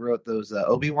author who wrote those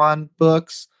Obi-Wan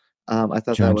books. I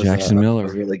thought John that was Jackson Miller.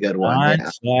 a really good one.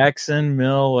 Jackson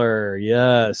Miller,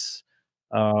 yes.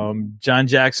 John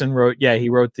Jackson wrote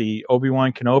the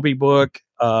Obi-Wan Kenobi book.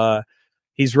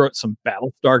 He's wrote some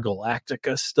Battlestar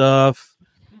Galactica stuff.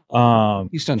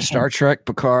 He's done Star Trek,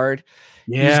 Picard.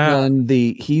 Yeah,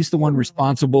 he's the one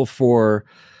responsible for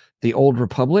the Old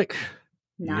Republic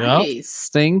Nice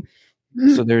thing.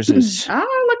 So there's this.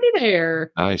 looky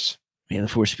there. Nice. May the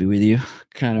force be with you,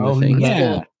 kind of a thing.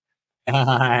 Yeah.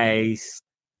 Nice.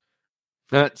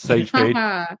 That's Sage Page.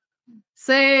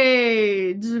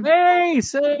 Sage. Hey,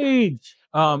 Sage.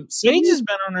 Sage has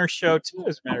been on our show too,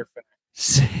 as a matter of fact.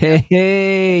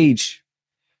 Sage.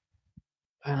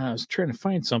 I was trying to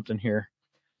find something here.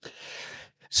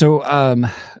 So,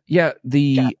 I've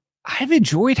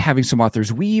enjoyed having some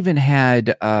authors. We even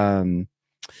had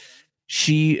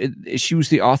she was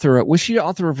the author of, was she the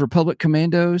author of Republic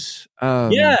Commandos?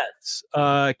 Yes.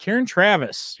 Karen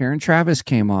Travis. Karen Travis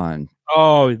came on.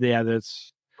 Oh, yeah,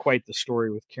 that's quite the story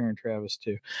with Karen Travis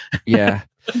too. Yeah.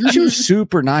 She was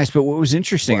super nice. But what was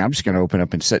interesting, I'm just going to open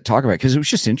up and talk about it because it was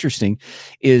just interesting,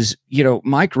 is,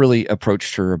 Mike really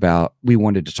approached her about, we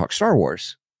wanted to talk Star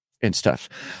Wars and stuff.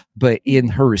 But in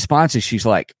her responses, she's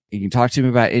like, you can talk to me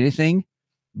about anything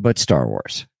but Star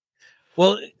Wars.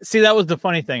 Well, see, that was the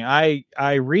funny thing. I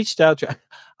reached out to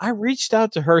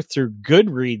her through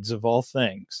Goodreads of all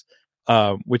things,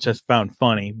 which I found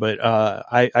funny. But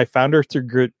I found her through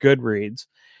Goodreads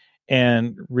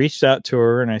and reached out to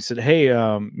her, and I said, "Hey,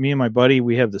 me and my buddy,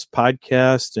 we have this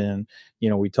podcast, and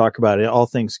we talk about it, all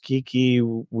things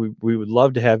geeky. We would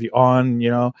love to have you on,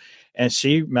 And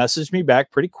she messaged me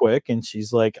back pretty quick, and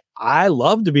she's like, "I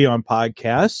love to be on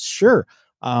podcasts. Sure,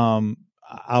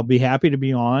 I'll be happy to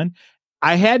be on."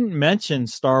 I hadn't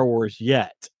mentioned Star Wars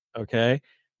yet, okay?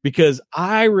 Because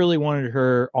I really wanted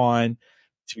her on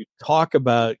to talk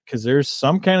about, because there's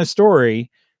some kind of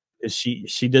story.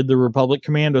 She did the Republic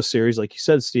Commando series, like you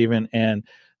said, Stephen, and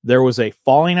there was a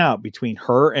falling out between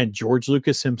her and George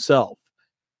Lucas himself.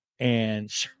 And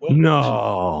she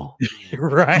no,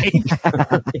 right?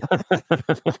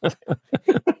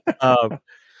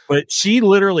 But she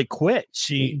literally quit.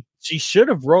 She should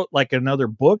have wrote like another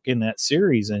book in that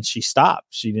series, and she stopped.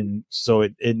 She didn't, so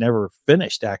it never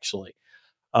finished. Actually,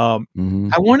 I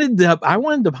wanted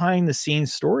the behind the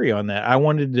scenes story on that. I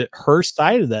wanted her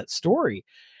side of that story,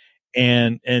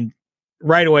 and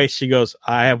right away she goes,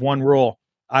 "I have one rule: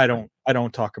 I don't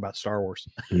talk about Star Wars."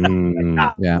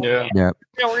 Yeah.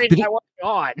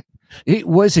 It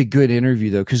was a good interview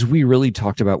though, because we really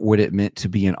talked about what it meant to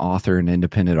be an author, an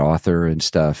independent author, and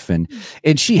stuff. And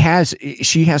she has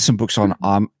some books on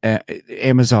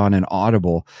Amazon and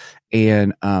Audible,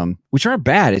 and which aren't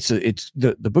bad. It's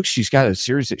the books she's got, a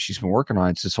series that she's been working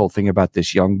on. It's this whole thing about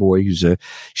this young boy who's a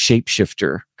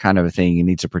shapeshifter kind of a thing. He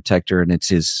needs a protector, and it's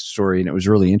his story, and it was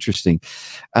really interesting.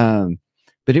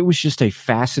 But it was just a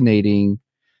fascinating.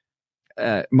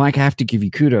 Mike, I have to give you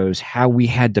kudos how we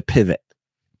had to pivot.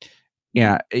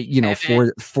 Yeah,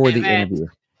 pivot. for the interview.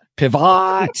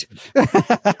 Pivot.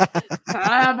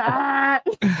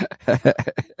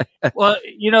 Well,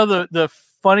 the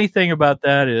funny thing about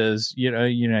that is,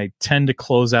 I tend to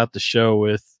close out the show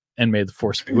with "And may the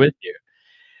force be with you."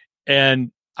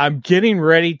 And I'm getting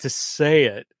ready to say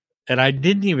it, and I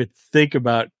didn't even think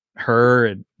about her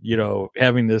and,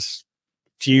 having this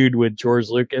feud with George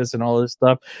Lucas and all this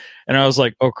stuff. And I was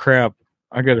like, oh crap,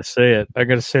 I gotta say it. I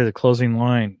gotta say the closing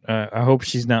line. I hope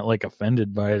she's not like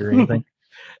offended by it or anything.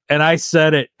 And I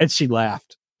said it, and she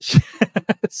laughed.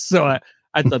 So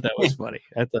I thought that was funny.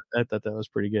 I thought that was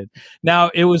pretty good.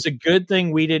 Now, it was a good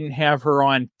thing we didn't have her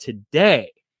on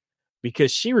today,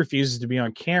 because she refuses to be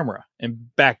on camera.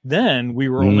 And back then we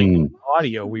were only doing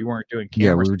audio. We weren't doing camera.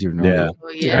 Yeah, we were doing audio.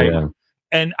 Yeah.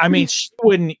 And I mean, she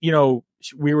wouldn't,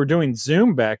 we were doing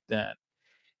Zoom back then,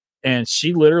 and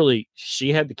she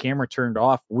had the camera turned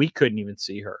off. We couldn't even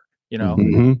see her.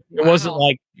 It wasn't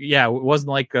like,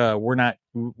 we're not,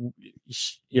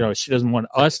 she doesn't want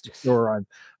us to show her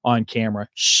on camera.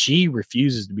 She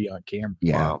refuses to be on camera.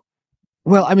 Yeah. Wow.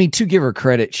 Well, I mean, to give her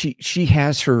credit, she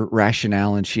has her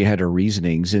rationale and she had her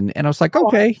reasonings, and I was like,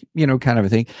 okay, kind of a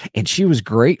thing. And she was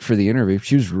great for the interview.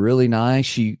 She was really nice.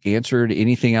 She answered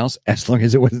anything else as long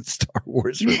as it wasn't Star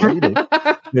Wars related.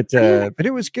 but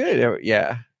it was good.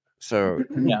 Yeah. So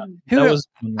yeah,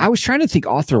 I was trying to think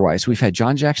author-wise. We've had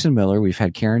John Jackson Miller. We've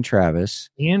had Karen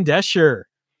Travis. Ian Desher.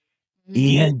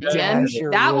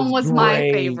 That one was my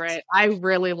favorite. I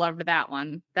really loved that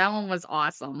one. That one was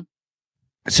awesome.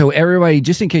 So everybody,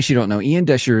 just in case you don't know, Ian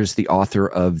Desher is the author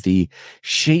of the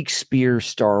Shakespeare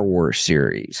Star Wars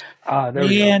series.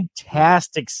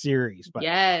 Fantastic series.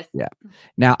 Yes. Yeah.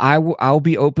 Now I'll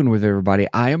be open with everybody.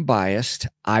 I am biased.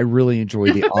 I really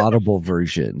enjoy the Audible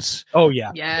versions. Oh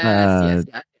yeah. Yes.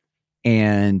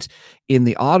 And in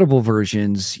the Audible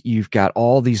versions, you've got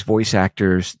all these voice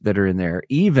actors that are in there.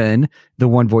 Even the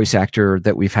one voice actor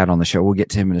that we've had on the show. We'll get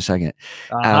to him in a second.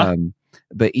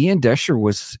 But Ian Desher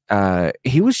was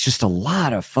just a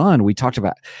lot of fun. We talked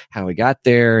about how he got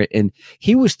there, and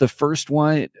he was the first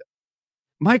one.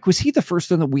 Mike, was he the first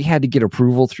one that we had to get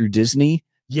approval through Disney?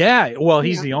 Yeah. Well,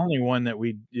 he's the only one that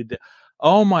we did.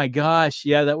 Oh my gosh.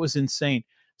 Yeah, that was insane.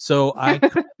 So I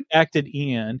contacted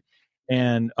Ian,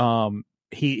 and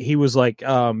he was like,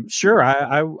 sure,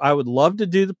 I would love to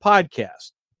do the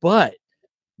podcast, but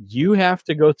you have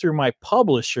to go through my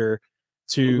publisher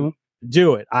to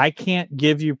do it. I can't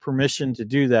give you permission to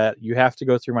do that. You have to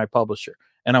go through my publisher.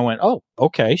 And I went, oh,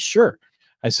 okay, sure.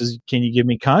 I says, can you give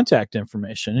me contact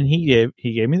information? And he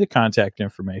gave me the contact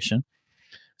information.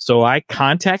 So I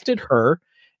contacted her,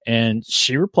 and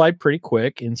she replied pretty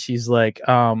quick. And she's like,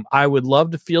 I would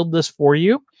love to field this for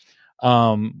you.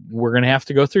 We're going to have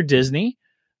to go through Disney.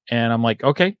 And I'm like,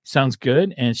 okay, sounds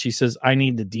good. And she says, I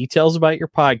need the details about your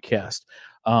podcast.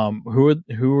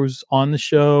 Who's on the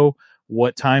show?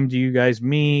 What time do you guys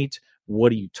meet? What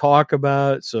do you talk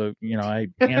about? So, I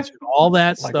answered all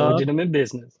that like stuff. A legitimate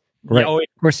business. Right. Of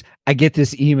course, I get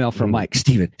this email from Mike.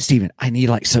 Steven, I need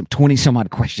like some 20 some odd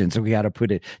questions that I got to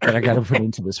put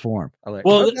into this form. Like,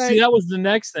 well, okay. See, that was the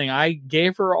next thing. I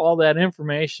gave her all that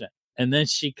information, and then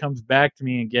she comes back to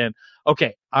me again.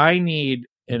 Okay, I need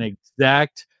an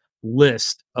exact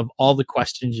list of all the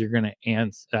questions you're going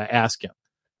to ask him.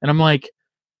 And I'm like,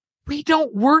 we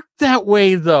don't work that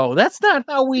way, though. That's not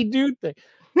how we do things.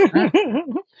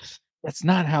 That's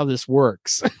not how this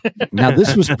works. Now,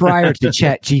 this was prior to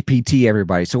ChatGPT,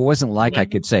 everybody. So it wasn't like I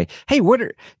could say, hey,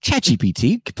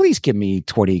 ChatGPT, please give me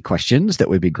 20 questions that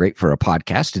would be great for a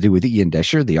podcast to do with Ian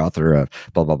Desher, the author of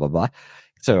blah, blah, blah, blah.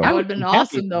 So that would have been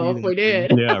awesome, though, if we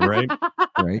did. Yeah, right.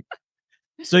 Right.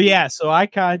 So I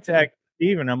contact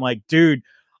Steven. I'm like, dude,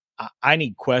 I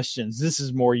need questions. This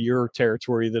is more your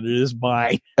territory than it is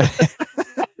mine.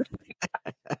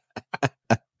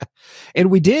 And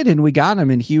we did, and we got him,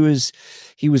 and he was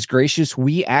gracious.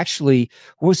 We actually,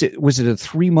 was it a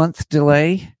 3-month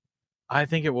delay? I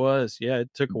think it was. Yeah, it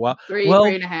took a while.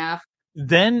 3.5.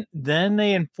 Then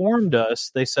they informed us.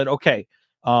 They said, okay,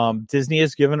 Disney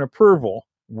has given approval.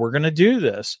 We're going to do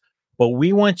this, but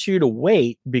we want you to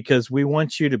wait because we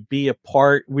want you to be a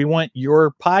part. We want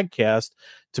your podcast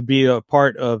to be a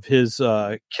part of his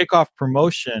kickoff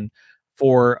promotion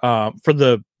for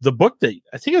the book that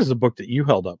I think it was the book that you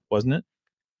held up, wasn't it,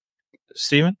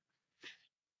 Steven?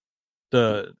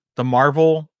 The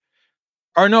Marvel,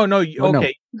 or no,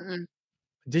 okay. No.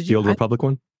 Did you the Old Republic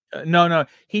one? No,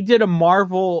 he did a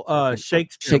Marvel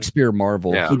Shakespeare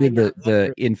Marvel. Yeah. He did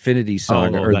the Infinity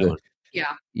Saga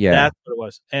Yeah, that's what it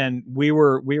was. And we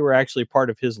were actually part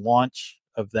of his launch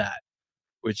of that,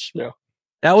 which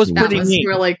that was pretty neat.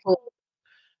 Really cool.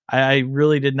 I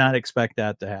really did not expect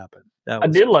that to happen. I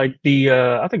did like the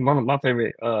I think one of my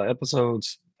favorite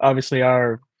episodes, obviously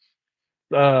our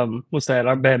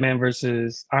our Batman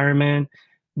versus Iron Man,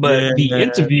 but the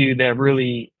interview that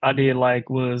really I did like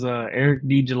was Eric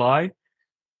D. July.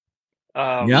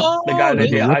 The guy that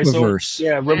did Rippaverse.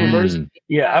 Rippaverse.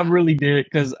 Yeah, I really did,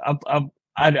 because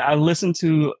I listened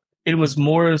to it. Was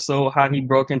more so how he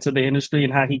broke into the industry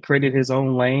and how he created his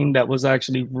own lane. That was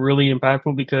actually really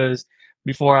impactful, because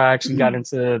before I actually got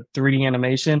into 3D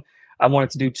animation, I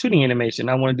wanted to do 2D animation.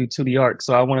 I wanted to do 2D art.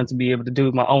 So I wanted to be able to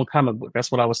do my own comic book.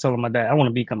 That's what I was telling my dad. I want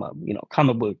to become a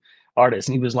comic book artist.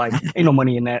 And he was like, ain't no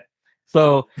money in that.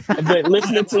 So but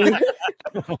listening to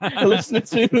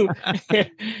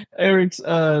Eric's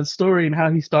story and how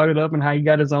he started up and how he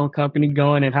got his own company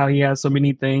going and how he has so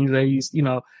many things that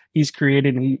he's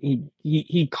created, and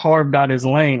he carved out his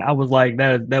lane. I was like,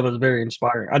 that was very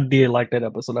inspiring. I did like that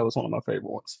episode. That was one of my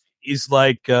favorite ones. He's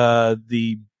like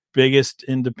the biggest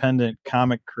independent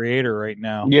comic creator right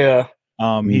now. Yeah.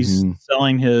 He's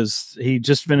selling he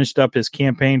just finished up his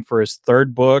campaign for his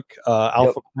third book,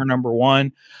 Alpha Core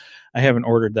 #1. I haven't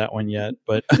ordered that one yet,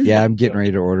 but yeah, I'm getting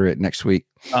ready to order it next week.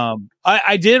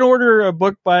 I did order a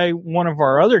book by one of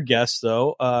our other guests,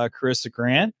 though, Carissa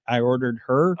Grant. I ordered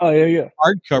her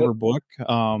hardcover book.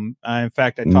 In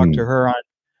fact, I talked to her on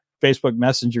Facebook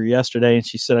Messenger yesterday, and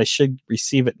she said I should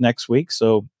receive it next week.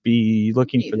 So be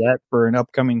looking for that for an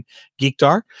upcoming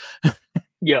Geektar.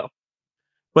 Yeah.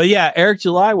 But yeah, Eric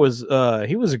July was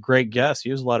he was a great guest.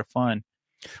 He was a lot of fun.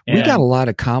 We got a lot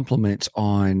of compliments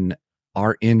on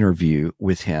our interview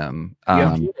with him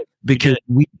because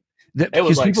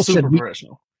people said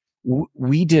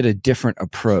we did a different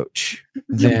approach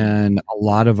than a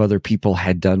lot of other people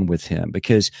had done with him,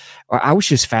 because I was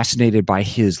just fascinated by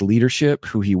his leadership,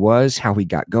 who he was, how he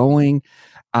got going.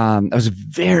 I was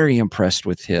very impressed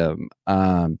with him.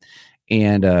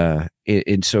 And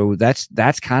so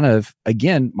that's kind of,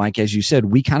 again, Mike, as you said,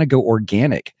 we kind of go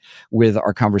organic with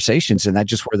our conversations, and that's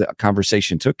just where the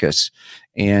conversation took us.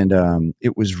 And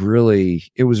it was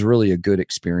really a good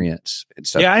experience.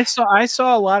 Yeah, I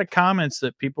saw a lot of comments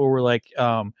that people were like,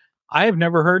 I have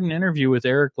never heard an interview with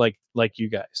Eric like you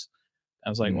guys. I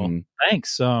was like, well,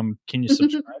 thanks. Can you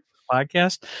subscribe to the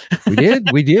podcast?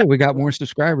 We did. We got more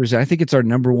subscribers. I think it's our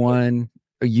 #1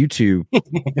 YouTube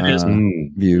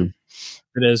view.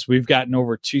 It is. We've gotten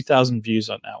over 2,000 views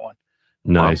on that one.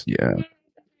 Nice.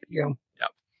 Wow.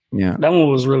 Yeah. That one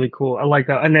was really cool. I like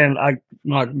that. And then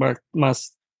my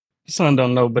son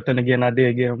don't know, but then again, I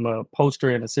did give him a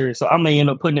poster in a series, so I may end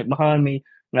up putting it behind me,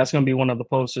 and that's gonna be one of the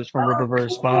posters from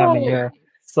Riververse behind me. Yeah,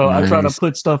 so I try to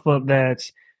put stuff up that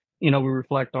we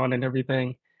reflect on and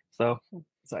everything. So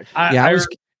it's like,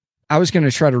 I was going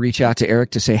to try to reach out to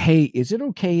Eric to say, hey, is it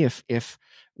okay if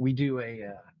we do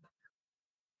a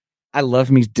I love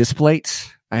me displays.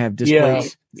 I have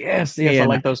displays. Yes, I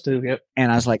like those too. Yep.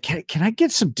 And I was like, can I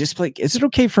get some display? Is it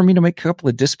okay for me to make a couple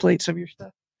of displays of your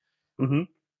stuff? Mm-hmm.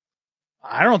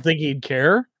 I don't think he'd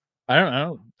care.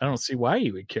 I don't see why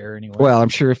he would care anyway. Well, I'm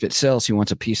sure if it sells, he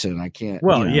wants a piece of it, and I can't.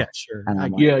 Well, yeah, sure.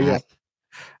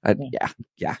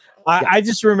 I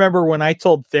just remember when I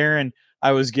told Theron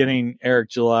I was getting Eric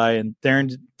July, and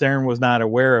Theron was not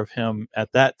aware of him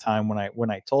at that time when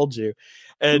I told you,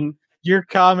 and your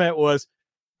comment was,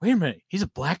 "Wait a minute, he's a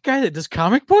black guy that does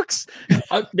comic books?"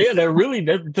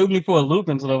 that threw me for a loop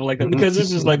and stuff like that, because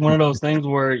this is like one of those things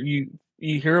where you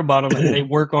hear about them and they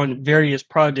work on various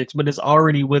projects, but it's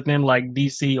already within like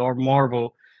DC or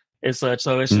Marvel and such.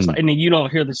 So it's just like, and then you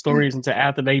don't hear the stories until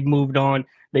after they moved on.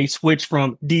 They switched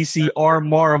from DC or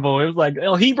Marvel. It was like,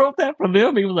 oh, he wrote that for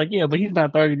them. He was like, yeah, but he's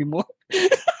not there anymore.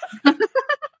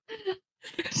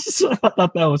 So I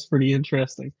thought that was pretty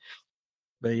interesting.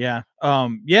 But yeah,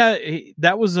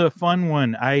 that was a fun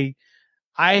one. I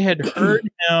had heard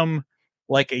him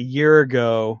like a year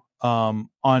ago on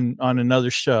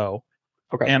another show.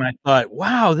 Okay. And I thought,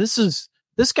 wow, this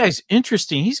guy's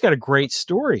interesting. He's got a great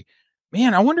story.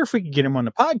 Man, I wonder if we could get him on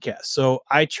the podcast. So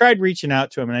I tried reaching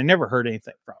out to him and I never heard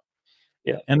anything from him.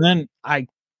 Yeah. And then I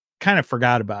kind of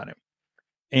forgot about him.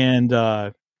 And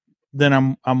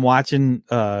then I'm watching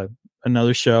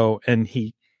another show and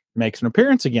he makes an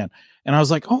appearance again. And I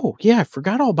was like, oh yeah, I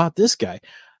forgot all about this guy.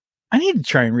 I need to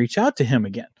try and reach out to him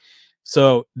again.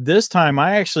 So this time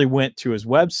I actually went to his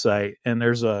website, and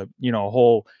there's a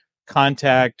whole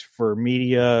contact for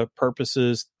media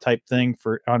purposes type thing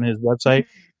on his website.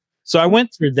 So I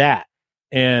went through that,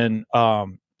 and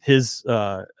his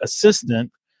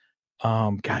assistant,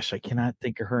 I cannot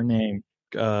think of her name.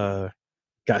 I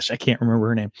can't remember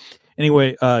her name.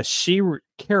 Anyway,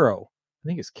 Caro, I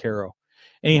think it's Caro.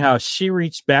 Anyhow, she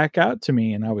reached back out to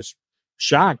me, and I was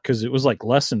shocked because it was like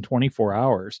less than 24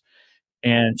 hours.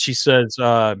 And she says,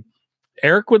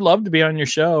 Eric would love to be on your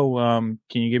show.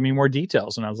 Can you give me more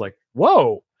details? And I was like,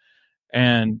 whoa.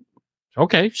 And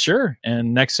okay, sure.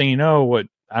 And next thing you know,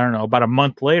 about a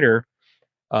month later,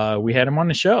 we had him on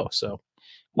the show. So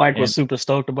Mike was super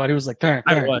stoked about it. He was like, Karen,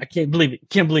 I can't believe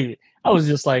it. I was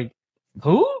just like,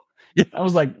 who? I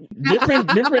was like,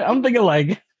 different. I'm thinking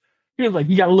like, he was like,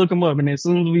 you got to look him up. And as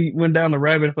soon as we went down the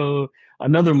rabbit hole,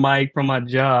 another Mike from my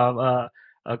job,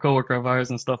 a coworker of ours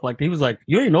and stuff like that, he was like,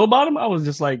 you ain't know about him? I was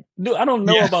just like, dude, I don't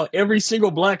know about every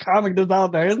single black comic that's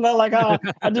out there. It's not like I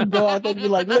just go out there and be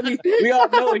like, we all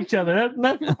know each other.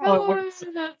 That's how it works.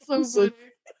 That's so funny.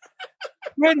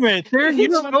 Wait a minute, Theron, you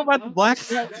don't know about the black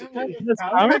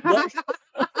comic?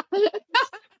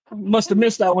 Must have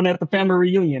missed that one at the family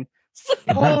reunion.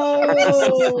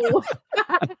 Oh.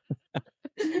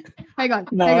 Hang on.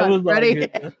 Ready?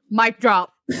 Mic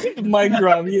drop. Mic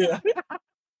drop, yeah.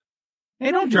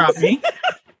 Hey, don't drop me.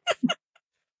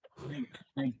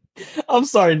 I'm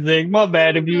sorry, Zig. My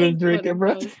bad if you was drinking,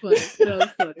 bro. That was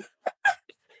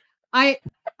funny.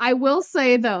 I will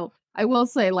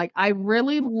say, like, I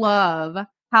really love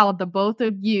how the both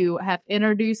of you have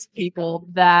introduced people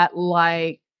that,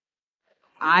 like,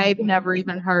 I've never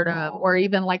even heard of, or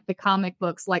even like the comic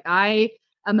books. Like, I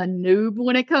am a noob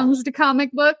when it comes to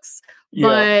comic books,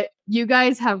 but you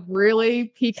guys have really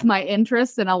piqued my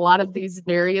interest in a lot of these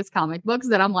various comic books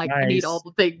that I'm like, nice. I need all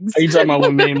the things. Are you talking about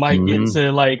when me and Mike get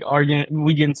into like arguing?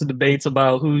 We get into debates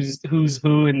about who's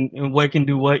who and what can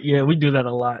do what. Yeah, we do that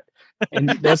a lot, and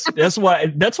that's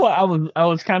why I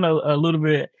was kind of a little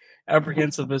bit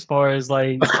apprehensive as far as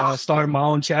like starting my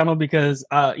own channel, because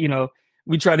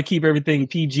we try to keep everything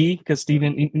PG, because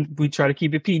Steven, we try to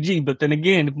keep it PG. But then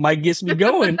again, if Mike gets me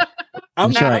going,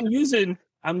 I'm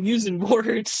using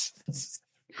words.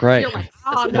 Right. You're like,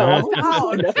 oh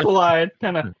no. That's why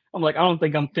I'm like, I don't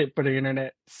think I'm fit for the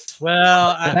internet.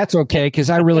 Well, that's okay, because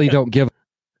I really don't give.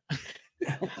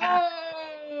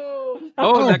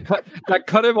 That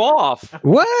cut him off.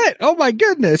 What? Oh my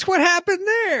goodness! What happened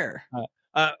there?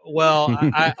 Well,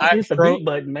 I broke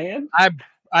button, man.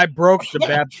 I broke the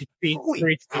Baptist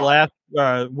Streets last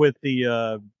with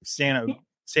the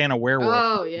Santa werewolf.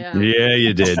 Oh yeah. Yeah,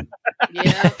 you did.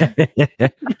 Yeah.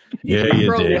 Yeah,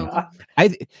 you did.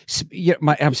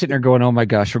 I'm sitting there going, "Oh my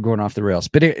gosh, we're going off the rails."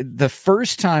 But the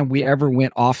first time we ever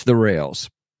went off the rails,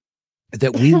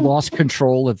 that we lost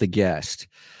control of the guest,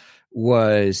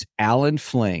 was Alan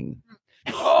Fling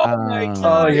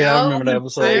Oh yeah, I remember that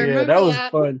episode. That was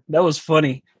fun. That was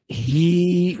funny.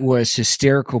 He was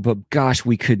hysterical, but gosh,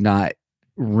 we could not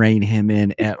rein him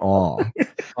in at all.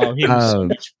 Oh, he was so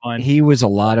much fun. He was a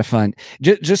lot of fun.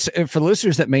 Just for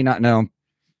listeners that may not know,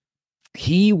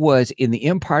 he was in The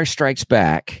Empire Strikes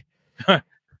Back.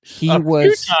 He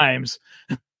was 2 times.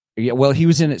 Yeah, well, he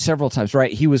was in it several times,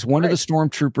 right? He was one of the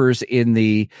stormtroopers in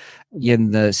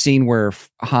the scene where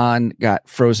Han got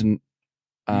frozen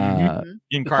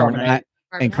in carbonite.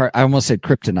 I almost said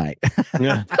kryptonite.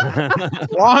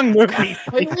 Wrong movie.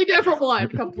 Completely different one.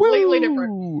 Completely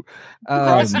different.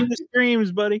 Crossing the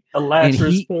streams, buddy.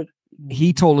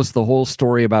 He told us the whole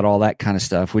story about all that kind of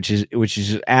stuff, which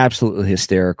is absolutely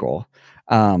hysterical.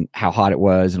 How hot it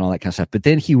was and all that kind of stuff. But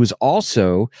then he was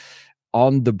also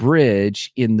on the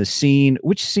bridge in the scene.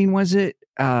 Which scene was it?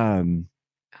 In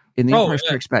the Empire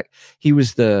Strikes Back, he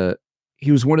was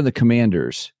one of the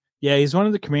commanders. Yeah, he's one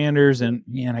of the commanders, and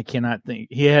man, I cannot think.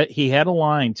 He had a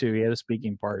line too. He had a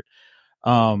speaking part,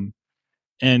 and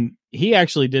he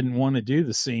actually didn't want to do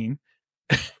the scene,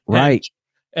 right?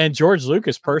 And George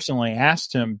Lucas personally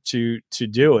asked him to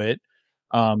do it,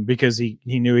 because he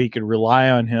knew he could rely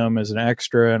on him as an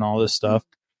extra and all this stuff,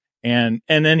 and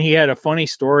then he had a funny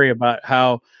story about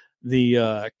how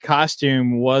the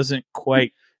costume wasn't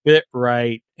quite fit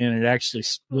right, and it actually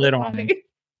split on him.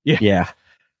 Yeah.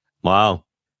 Wow.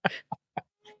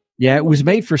 Yeah, it was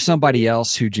made for somebody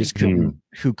else who just couldn't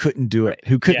do it,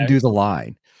 who couldn't do the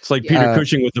line. It's like Peter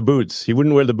Cushing with the boots. He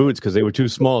wouldn't wear the boots because they were too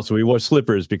small, so he wore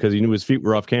slippers because he knew his feet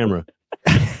were off camera.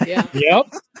 Yeah.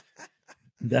 Yep.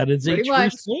 That is Pretty a true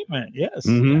much. statement. Yes.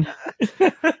 Mm-hmm.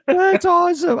 That's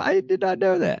awesome. I did not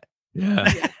know that.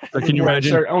 Yeah. So can you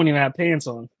imagine? I don't even have pants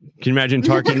on. Can you imagine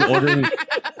Tarkin ordering?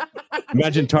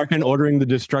 Imagine Tarkin ordering the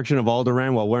destruction of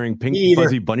Alderaan while wearing pink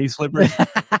fuzzy bunny slippers.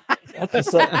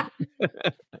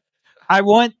 I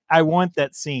want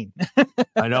that scene.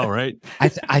 I know, right?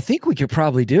 I think we could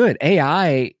probably do it.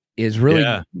 AI is really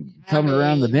coming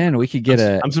around the bend. We could get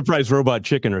I'm surprised Robot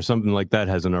Chicken or something like that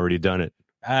hasn't already done it.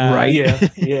 Right?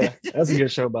 Yeah. That's a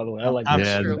good show, by the way. I like that.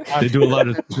 Yeah, they do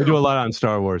a lot on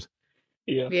Star Wars.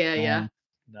 Yeah.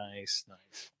 Nice.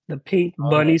 The pink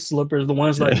bunny slippers, the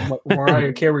ones like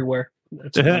Mariah Carey wear.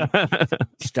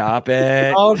 Stop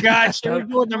it. Oh gosh, we're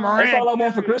doing the That's all I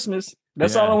want for Christmas.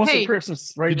 That's all I want for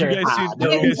Christmas. Right Did there. you guys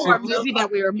see Our movie that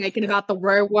we were making about the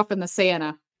werewolf and the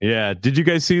Santa. Yeah. Did you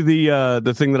guys see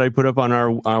the thing that I put up on our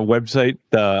website,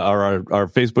 our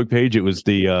Facebook page? It was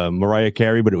the Mariah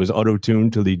Carey, but it was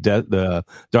auto-tuned to the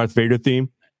Darth Vader theme.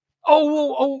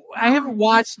 Oh! I haven't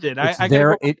watched it.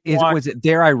 Was it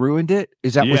There I Ruined It?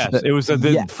 Is that it was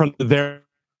from there?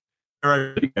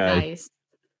 Nice.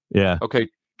 Yeah. Okay.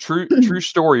 True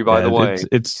story. By the way,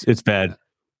 it's bad.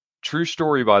 True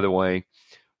story. By the way,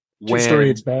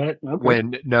 It's bad.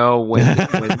 Okay.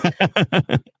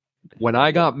 When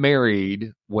I got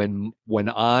married, when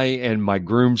I and my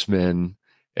groomsmen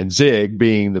and Zig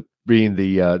being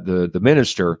the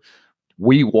minister,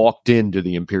 we walked into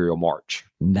the Imperial March.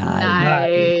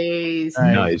 Nice.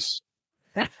 Kudos.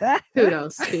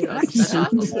 That's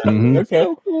awesome. Mm-hmm. Okay.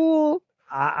 Cool.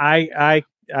 I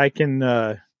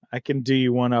can do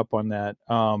you one up on that.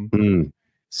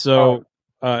 So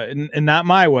and not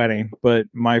my wedding, but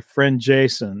my friend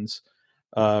Jason's,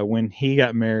 when he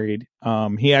got married,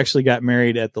 he actually got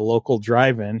married at the local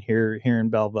drive-in here in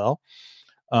Belleville,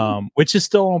 which is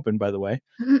still open, by the way.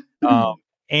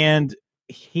 And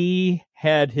he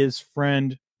had his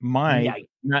friend Mike,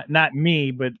 not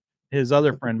me, but his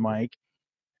other friend Mike,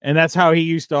 and that's how he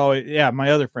used to always. Yeah,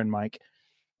 my other friend Mike.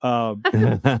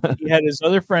 He had his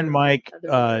other friend Mike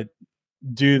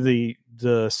do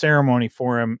the ceremony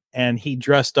for him, and he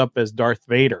dressed up as Darth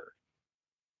Vader.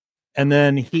 And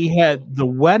then he had the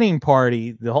wedding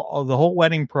party, the whole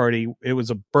wedding party. It was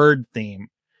a bird theme,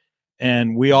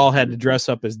 and we all had to dress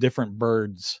up as different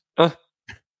birds.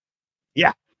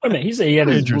 Yeah. I mean, he said he had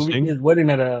his wedding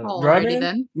at a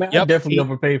drive-in. Man, I definitely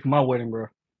overpaid for my wedding, bro.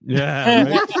 Yeah.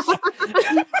 Right?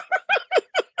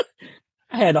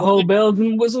 I had the whole bells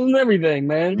and whistles and everything,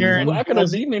 man. I could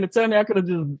have. You mean to tell me I could have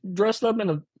just dressed up in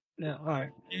a? Yeah, all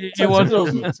right. It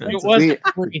wasn't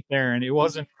free, Theron. It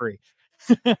wasn't free.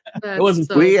 It wasn't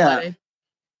so free. funny.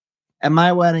 At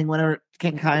my wedding, whenever it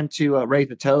came time to raise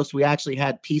the toast, we actually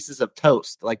had pieces of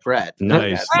toast, like bread.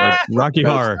 Nice. Rocky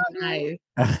Horror. Nice.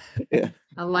 Yeah.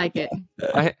 I like it.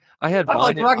 I had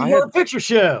Rocky Horror Picture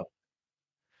Show.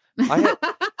 I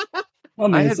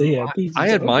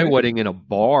had my wedding in a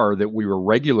bar that we were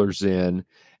regulars in,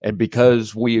 and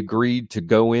because we agreed to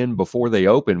go in before they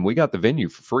opened, we got the venue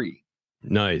for free.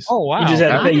 Nice. Oh wow! You just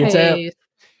had to pay your tab.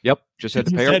 Yep, just had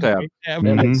to pay our tab. That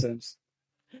makes sense.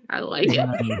 I like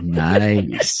it.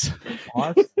 Nice.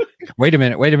 Wait a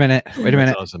minute.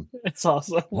 That's awesome. It's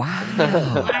awesome.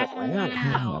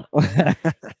 Wow.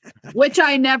 Which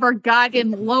I never got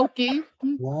in Loki.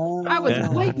 I was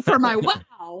waiting for my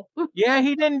wow. Yeah,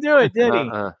 he didn't do it, did he?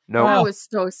 No. I was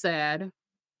so sad.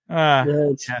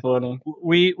 That's funny.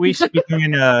 We should be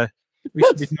doing a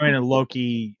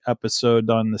Loki episode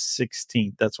on the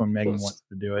 16th. That's when Megan wants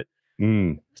to do it.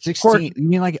 16. You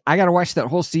mean like I got to watch that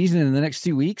whole season in the next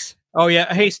 2 weeks? Oh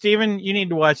yeah. Hey Steven, you need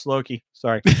to watch Loki.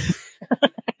 Sorry.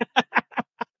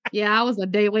 Yeah, I was a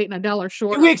day late and a dollar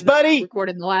short. 2 weeks, buddy.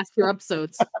 Recording the last 2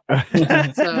 episodes. So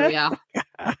yeah.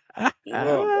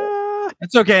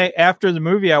 It's okay. After the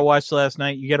movie I watched last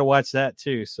night, you got to watch that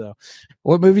too. So,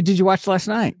 what movie did you watch last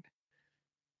night?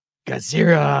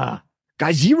 Godzilla.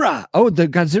 Oh, the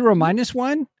Godzilla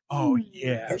 -1? Oh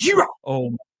yeah. Godzilla.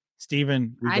 Oh,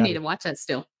 Steven, I need to watch that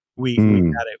still. We got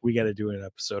it. We got to do an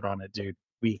episode on it, dude.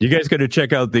 You guys got to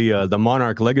check out the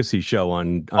Monarch Legacy show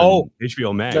on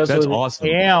HBO Max. That's awesome.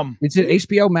 Damn. Is it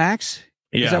HBO Max?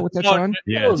 Yeah. Is that what that's on?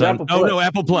 Yeah. It's on, no,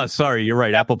 Apple Plus. Sorry, you're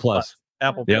right. Apple Plus.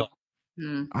 Apple Plus.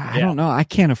 I don't know. I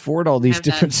can't afford all these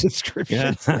different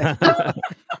subscriptions. No,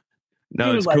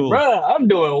 it's like, cool. Bruh, I'm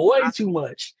doing way too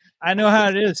much. I know how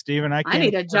it is, Steven. I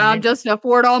need a job just to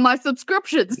afford all my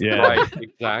subscriptions. Yeah, right,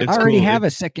 exactly. I already have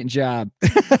a second job.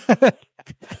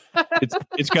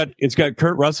 It's got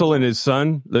Kurt Russell and his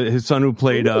son who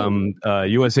played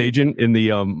U.S. agent in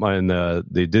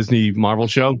the Disney Marvel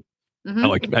show. Mm-hmm.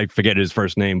 Oh, I forget his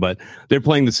first name, but they're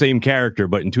playing the same character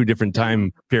but in 2 different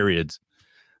time periods.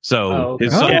 So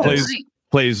his son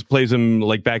plays him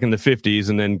like back in the 50s,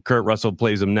 and then Kurt Russell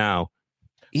plays him now.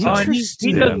 He does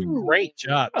a great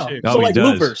job too. So like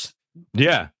loopers.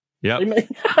 Yeah. Yeah.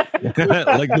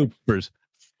 Like loopers.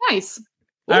 Nice.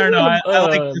 I don't know. I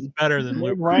like this better than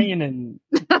Luke Ryan and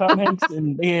Tom Hanks,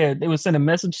 and they would send a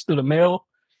message through the mail.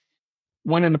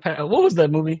 One in the past. What was that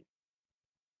movie?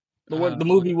 The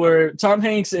movie where Tom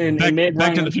Hanks and Meg Back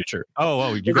Ryan, to the Future.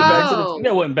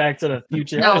 You went Back to the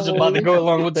Future. I was about to go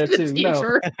along with that too.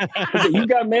 No, You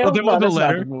Got Mail. Well, No, that's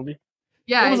not the movie.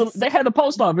 Yeah, they had the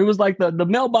post office. It was like the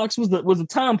mailbox was a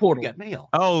time portal. You got mail.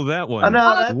 Oh, that one.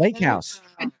 The Lake House.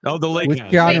 Oh, the Lake With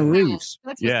House. Keanu Reeves.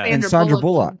 Yeah, and Sandra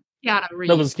Bullock. Keanu Reeves.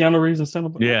 That was Keanu Reeves and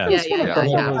Sandra Bullock. Yeah.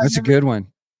 That's a good one.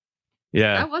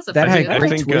 Yeah. That had a I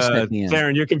great think twist at the end.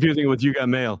 Darren, you're confusing it with You Got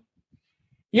Mail.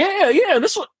 Yeah.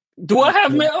 This one. Do I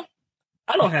have mail?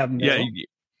 I don't have mail. Yeah.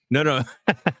 No.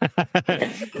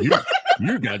 you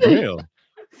got mail.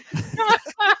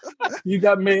 You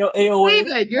got mail. AOL.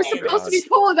 David, you're supposed to be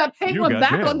pulling that penguin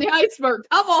back on the iceberg.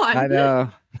 Come on. I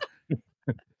know.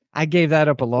 I gave that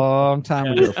up a long time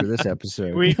ago for this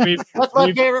episode. That's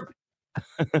my favorite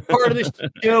part of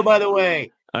the show, by the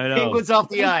way. I know. Penguins off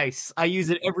the ice. I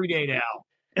use it every day now.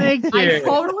 Thank you. I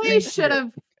totally should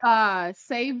have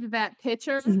saved that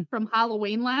picture from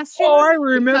Halloween last year. Oh, I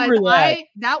remember that.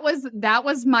 That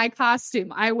was my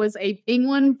costume. I was a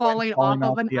penguin falling off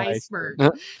of an iceberg.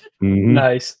 Mm-hmm.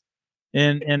 Nice.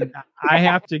 And I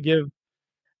have to give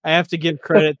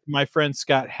credit to my friend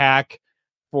Scott Hack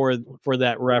for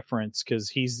that reference, because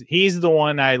he's the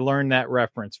one I learned that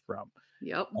reference from.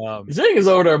 Yep. Zig is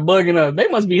over there bugging up. They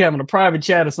must be having a private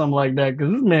chat or something like that,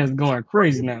 because this man's going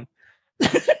crazy now.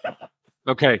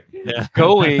 Okay. Yeah.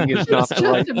 Going is not the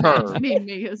right term.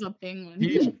 Me as a penguin.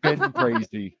 He's been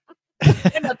crazy.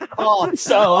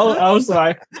 So I was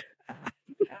sorry.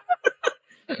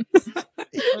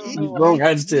 Wrong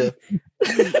hands too.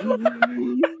 I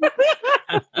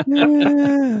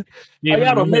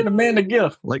got to make a man a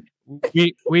gift. Like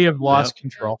we have lost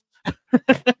control.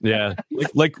 Yeah,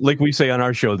 like we say on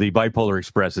our show, the Bipolar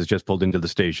Express has just pulled into the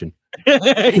station.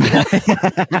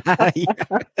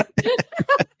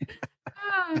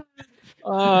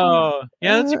 Oh,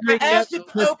 yeah, that's a great. I asked you at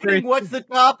the opening, what's the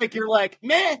topic? You're like,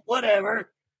 meh,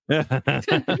 whatever.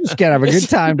 Just gotta have a good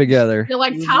time together. You're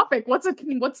like, topic. What's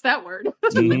that word?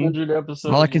 200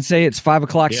 episodes. All I can say, it's 5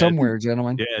 o'clock somewhere,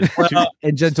 gentlemen. Yeah,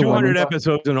 and gentlemen. 200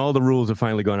 episodes, and all the rules have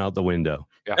finally gone out the window.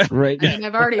 Yeah. Right. And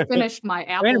I've already finished my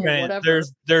apple. Wait a minute. Whatever.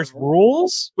 There's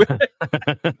rules. The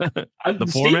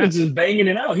Steven's format? just banging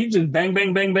it out. He just bang,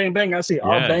 bang, bang, bang, bang. I see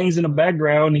all bangs in the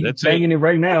background. He's That's banging it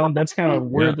right now. That's kind of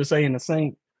weird to say in the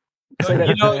same. Say that.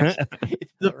 You know,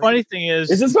 the funny thing is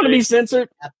this going to be censored?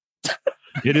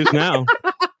 It is now.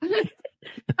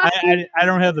 I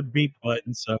don't have the beep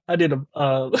button, so I did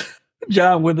a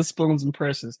John Witherspoon's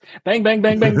impressions. Bang, bang,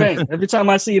 bang, bang, bang. Every time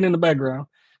I see it in the background.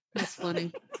 That's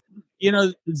funny. You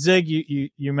know, Zig,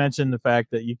 you mentioned the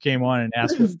fact that you came on and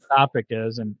asked what the topic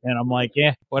is, and I'm like,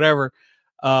 yeah, whatever.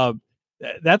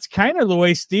 That's kind of the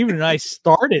way Steven and I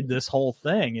started this whole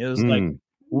thing. It was like,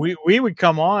 we would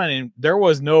come on and there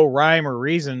was no rhyme or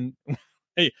reason.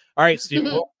 Hey, all right, Steve,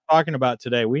 what we're talking about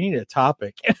today? We need a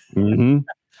topic. Mm-hmm.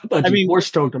 I mean, we're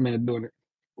stroked a minute doing it.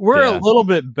 We're a little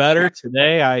bit better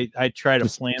today. I try to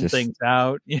plan things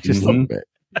out. Just a little bit.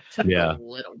 Yeah. A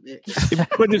little bit.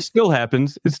 But it still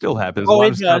happens. It still happens. Oh, a lot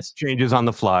it of stuff does. changes on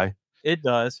the fly. It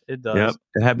does. It does. Yep.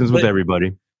 It happens with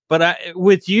everybody. But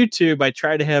with YouTube, I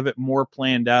try to have it more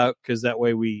planned out because that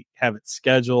way we have it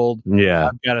scheduled. Yeah.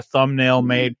 I've got a thumbnail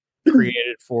made,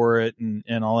 created for it,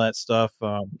 and all that stuff.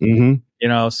 Mm-hmm. You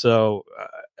know, so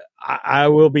I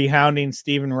will be hounding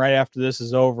Steven right after this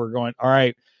is over, going, all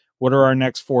right, what are our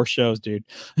next 4 shows, dude?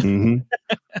 Mm-hmm.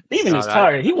 Steven is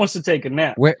tired. He wants to take a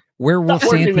nap. Werewolf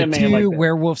Stop working Santa that 2, man like that.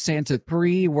 Werewolf Santa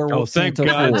 3, Werewolf thank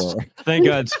Santa God. 4. Thank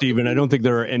God, Stephen. I don't think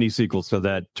there are any sequels to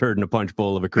that turd in a punch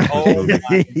bowl of a Christmas movie.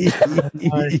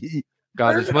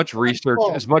 God, as much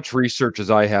research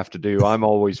as I have to do, I'm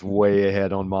always way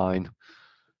ahead on mine.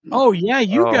 Oh yeah,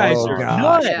 you guys are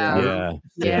nuts.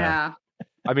 Yeah.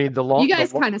 I mean, you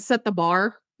guys kind of set the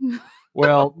bar.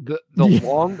 Well,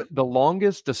 the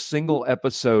longest a single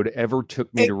episode ever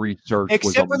took me to research,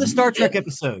 except for the Star Trek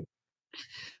episode.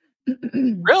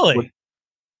 Really?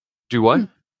 Do what?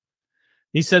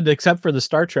 He said, except for the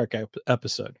Star Trek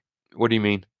episode. What do you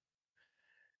mean?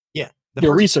 Yeah,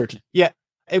 You're researching. Yeah,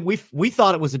 and we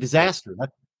thought it was a disaster.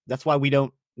 That's why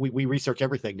we research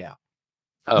everything now.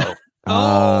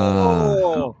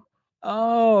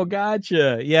 Oh,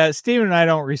 gotcha. Yeah, Steven and I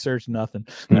don't research nothing.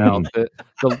 Now,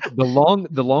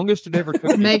 the longest it ever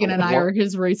took. Megan and I are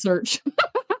his research.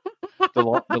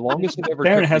 The longest it ever.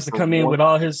 Darren has to come in with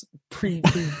all his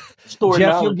stored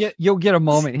Jeff, knowledge. you'll get a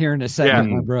moment here in a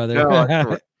second, my brother.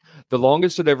 No, the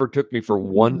longest it ever took me for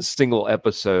one single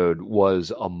episode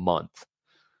was a month.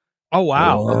 Oh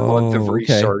wow! A month of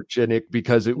research, and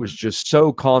because it was just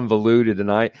so convoluted,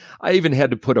 and I even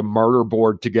had to put a murder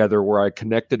board together where I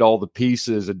connected all the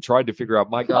pieces and tried to figure out,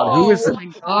 my God, who is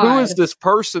this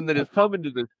person that is coming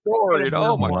to the story? And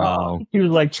oh my God, he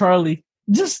was like, Charlie,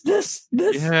 just this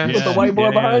with the white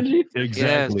boy behind you.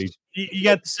 Exactly. Yes. You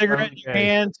got the cigarette in your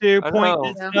hand to point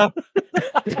and stuff.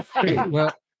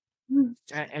 Well,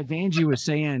 as Angie was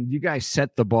saying, you guys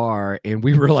set the bar, and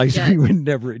we realized we would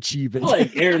never achieve it.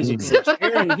 Like Aaron, he has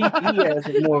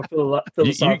a more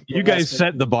philosophical. You guys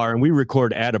set the bar, and we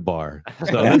record at a bar.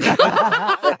 So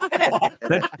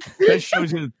that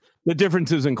shows you the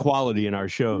differences in quality in our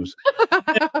shows.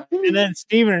 And then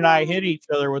Steven and I hit each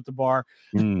other with the bar.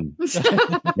 Mm.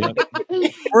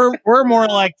 We're more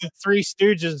like the Three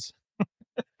Stooges.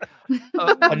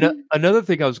 Another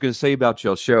thing I was going to say about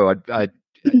y'all's show,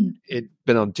 it's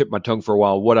been on the tip of my tongue for a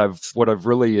while. What I've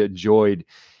really enjoyed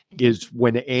is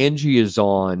when Angie is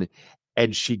on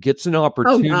and she gets an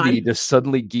opportunity to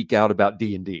suddenly geek out about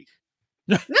D&D.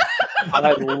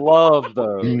 I love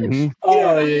those. Mm-hmm.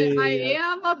 I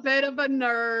am a bit of a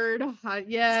nerd.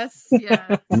 Yes.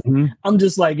 Mm-hmm. I'm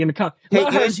just like in the comment. Hey,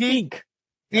 Let her Angie, speak.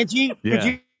 Angie,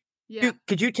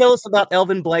 could you tell us about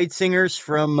Elven Blade Singers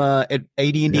from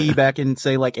AD&D back in,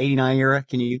 say, like 89 era?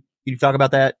 Can you talk about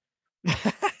that?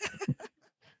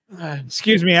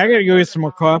 Excuse me, I gotta go get some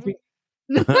more coffee.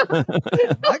 I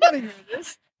gotta hear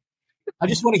this. I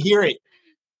just want to hear it.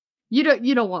 You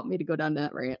don't want me to go down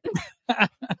that rant.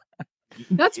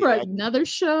 That's for another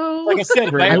show. Like I said,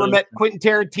 if I ever met Quentin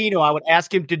Tarantino, I would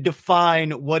ask him to define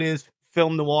what is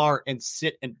film noir and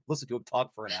sit and listen to him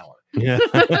talk for an hour. Yeah.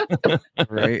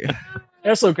 Right.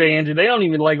 That's okay, Andrew. They don't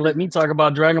even let me talk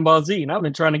about Dragon Ball Z, and I've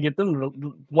been trying to get them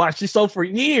to watch this show for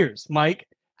years, Mike.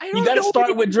 You got to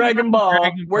start with Dragon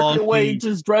Ball, work your way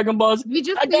to Dragon Ball Z. We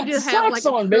just need to have like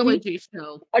a trilogy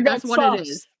show. That's what it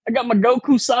is. I got my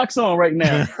Goku socks on right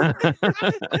now.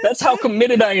 That's how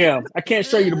committed I am. I can't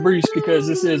show you the briefs because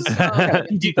this is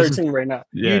PG-13 right now.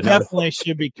 Yeah, you definitely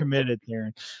should be committed,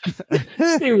 Darren.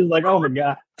 He was like, "Oh my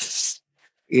God."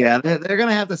 Yeah, they're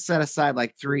gonna have to set aside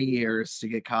like 3 years to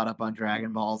get caught up on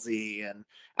Dragon Ball Z, and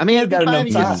I mean,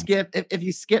 if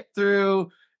you skip through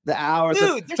the hours.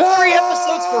 Dude, there's 3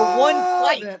 episodes for one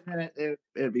fight.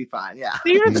 It'd be fine. Yeah.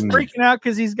 Steven's freaking out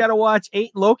because he's got to watch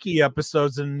 8 Loki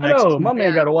episodes in the next. Oh, my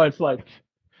man got to watch like.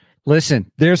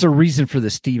 Listen, there's a reason for the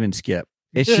Steven skip.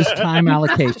 It's just time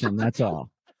allocation. That's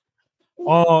all.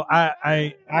 Oh,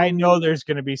 I know there's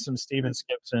going to be some Steven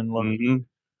skips in Loki.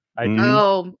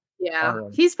 Oh, yeah.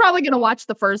 He's probably going to watch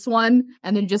the first one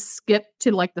and then just skip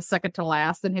to like the second to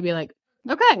last, and he'll be like,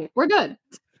 "Okay, we're good."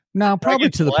 No, probably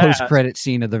to the post-credit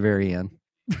scene at the very end.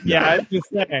 Yeah, I was just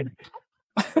saying.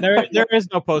 There is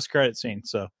no post-credit scene,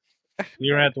 so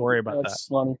you don't have to worry about that.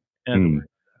 Funny.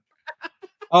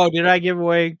 Oh, did I give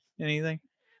away anything?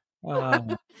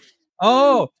 Yes,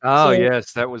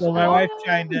 that was. So my wife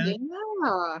chimed in.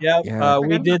 Yeah. Yep.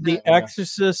 We did the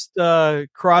Exorcist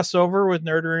crossover with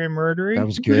Nerdery and Murdery. That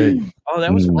was good. Oh,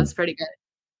 that was That's pretty good.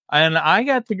 And I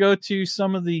got to go to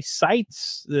some of the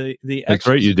sites. The That's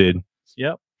right, you did.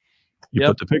 Yep. You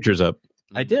put the pictures up.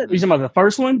 I did. You talking about the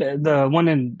first one, the one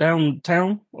in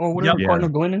downtown or whatever, Yep. Cardinal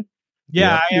Glennon?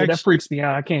 Yeah, That freaks me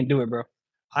out. I can't do it, bro.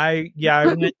 I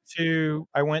went to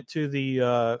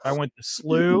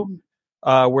Slough,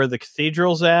 where the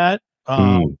cathedral's at,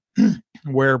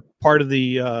 where part of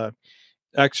the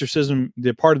exorcism,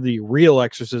 part of the real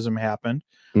exorcism happened.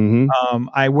 Mm-hmm.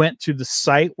 I went to the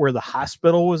site where the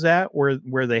hospital was at,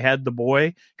 where they had the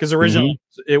boy, because originally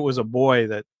it was a boy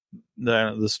that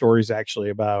the story's actually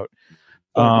about.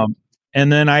 And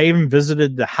then I even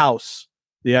visited the house,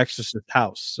 the Exorcist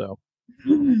house. So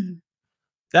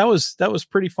that was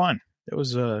pretty fun. It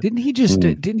was didn't he just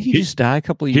die a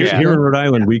couple of years ago? Here in Rhode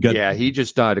Island, we got he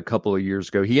just died a couple of years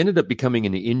ago. He ended up becoming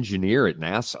an engineer at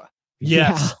NASA.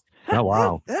 Yes. Oh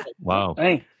wow. Wow.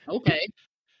 Dang. Okay.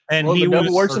 And Well, he the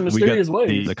devil works in we mysterious got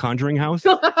ways. the Conjuring house,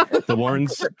 the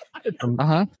Warrens.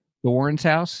 The Warrens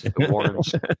house. The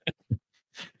Warrens.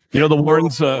 You know the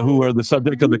Warrens who are the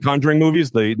subject of the Conjuring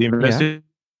movies, the investigation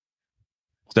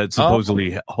that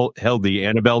supposedly held the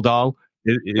Annabelle doll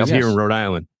is here in Rhode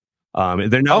Island.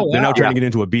 They're now turning it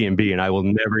into a B&B, and I will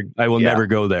never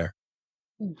go there.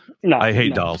 No, I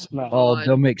hate dolls. No. Oh,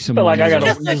 they'll make some. I feel like I gotta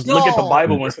Just a just look at the doll.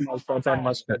 Bible when somebody starts talking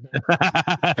about stuff.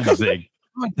 Zig.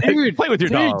 Dude, play with your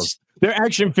dolls. They're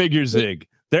action figures, Zig.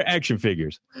 They're action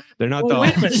figures. They're not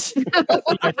dolls.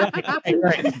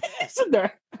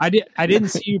 I didn't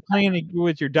see you playing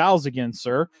with your dolls again,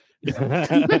 sir.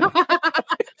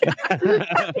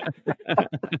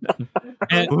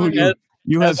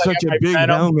 You have such a big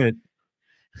helmet.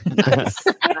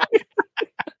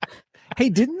 Hey,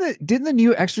 didn't the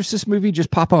new Exorcist movie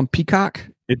just pop on Peacock?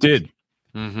 It did.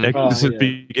 Mm-hmm. Exorcist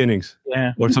Beginnings,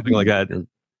 or something like that.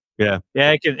 Yeah,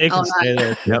 it can stay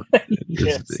there. Yep.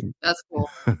 That's cool.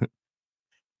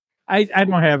 I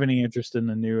don't have any interest in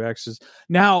the new Exorcist.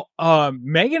 Now,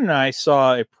 Megan and I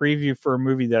saw a preview for a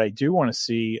movie that I do want to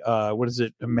see. What is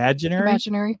it?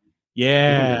 Imaginary?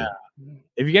 Yeah.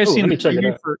 Have you guys seen the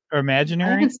preview for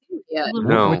Imaginary?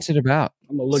 No. What's it about?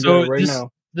 I'm gonna look at it right now.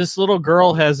 This little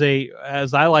girl has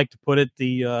as I like to put it,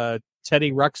 the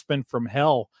Teddy Ruxpin from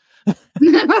hell.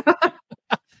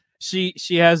 She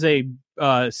has a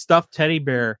stuffed teddy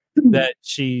bear that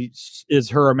she is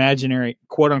her imaginary,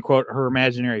 quote unquote, her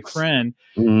imaginary friend.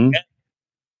 Mm-hmm.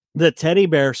 The teddy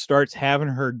bear starts having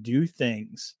her do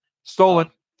things. Stolen.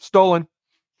 I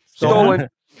feel like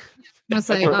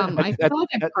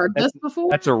I've heard this before.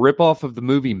 That's a ripoff of the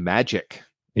movie Magic.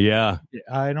 Yeah.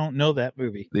 I don't know that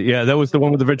movie. Yeah, that was the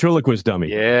one with the ventriloquist dummy.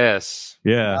 Yes.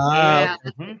 Yeah.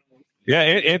 Yeah,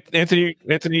 Anthony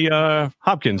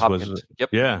Hopkins was. Yep.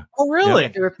 Yeah. Oh, really?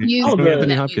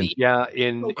 Anthony Hopkins. Yeah.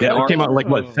 It came out like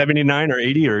what, 79 or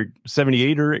 80 or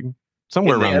 78 or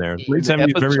somewhere around there. Late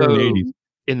 70s, very early 80s.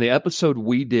 In the episode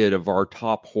we did of our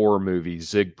top horror movies,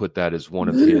 Zig put that as one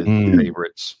of his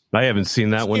favorites. I haven't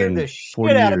seen that one in the 40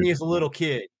 shit years. out of me as a little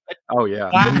kid. Oh yeah.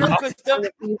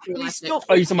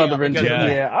 You some other vengeance?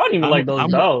 Yeah, I don't even like those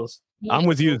dolls. I'm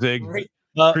with you, Zig.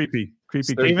 Creepy.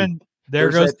 Even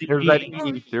there's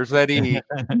that E.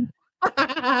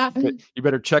 You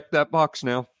better check that box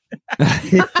now.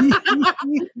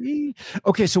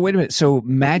 Okay, so wait a minute. So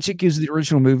Magic is the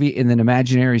original movie, and then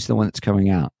Imaginary is the one that's coming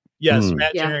out. Yes,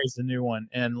 Imaginary is the new one,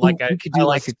 and like we could do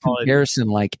like a comparison,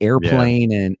 like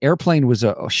Airplane, and Airplane was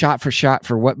a shot for shot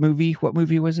for what movie? What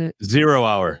movie was it? 0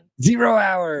 Hour. 0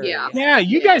 Hour. Yeah.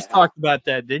 You guys talked about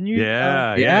that, didn't you?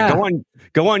 Yeah.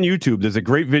 Go on YouTube. There's a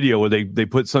great video where they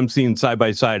put some scenes side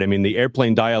by side. I mean, the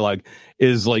airplane dialogue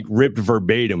is like ripped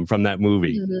verbatim from that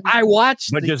movie. Mm-hmm. I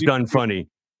watched, but just done funny.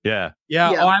 Yeah.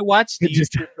 Oh, I watched the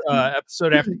YouTube,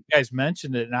 episode after you guys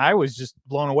mentioned it, and I was just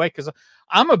blown away because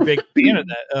I'm a big fan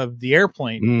of the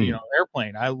Airplane.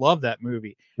 Airplane. I love that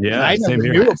movie. Yeah, and I never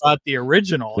knew about the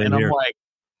original, and I'm like,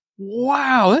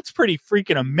 wow, that's pretty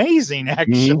freaking amazing,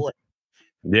 actually.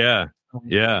 Yeah.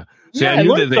 See, I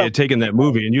knew that they had taken that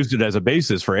movie and used it as a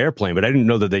basis for Airplane, but I didn't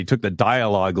know that they took the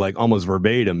dialogue like almost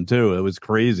verbatim too. It was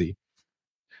crazy.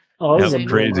 Oh, this is a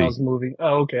crazy Blumhouse movie.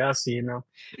 Oh, okay, I see it now.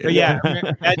 But yeah,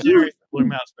 Imaginary is the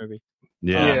Blumhouse movie.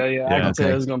 Yeah. I can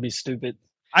tell it's gonna be stupid.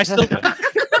 I still I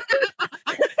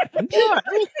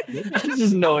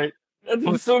just know it.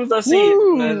 As soon as I see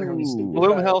it, man, it's gonna be stupid.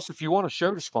 Blumhouse, if you want a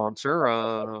show to sponsor,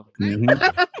 Hey,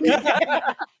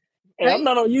 I'm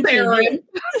not on YouTube.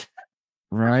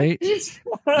 Right?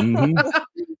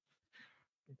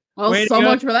 Well, so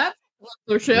much for that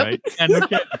sponsorship. Right. And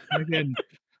okay.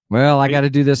 Well, I got to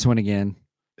do this one again.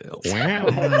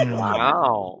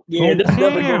 Wow. Yeah, this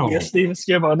brother gonna be a Steven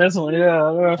Skip on this one.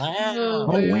 Yeah. Wow.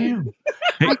 wow.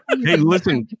 Hey,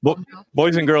 listen,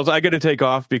 boys and girls, I got to take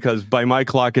off because by my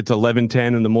clock it's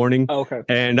 11:10 in the morning. Okay.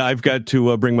 And I've got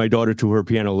to bring my daughter to her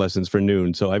piano lessons for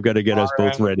noon, so I've got to get us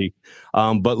both ready.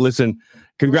 But listen,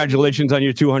 congratulations on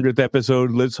your 200th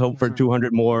episode. Let's hope for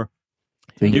 200 more.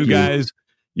 Thank you.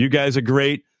 You guys are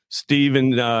great. Steve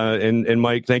and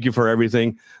Mike, thank you for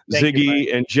everything. Thank you,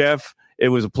 Ziggy and Jeff, it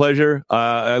was a pleasure.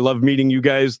 I love meeting you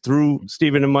guys through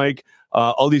Steven and Mike.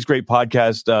 All these great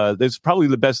podcasts. That's probably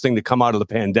the best thing to come out of the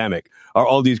pandemic are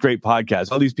all these great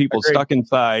podcasts. All these people stuck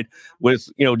inside with,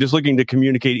 just looking to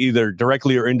communicate either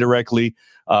directly or indirectly.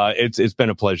 It's been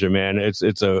a pleasure, man. It's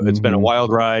been a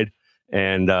wild ride,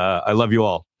 and I love you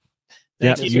all.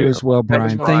 Yeah, you as well,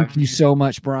 Brian. Thank you so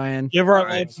much, Brian. Give our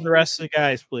lights to the rest of the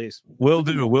guys, please. Will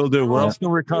do. We're all still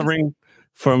recovering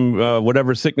from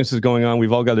whatever sickness is going on.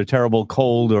 We've all got a terrible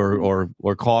cold or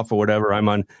cough or whatever. I'm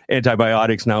on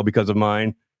antibiotics now because of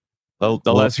mine. The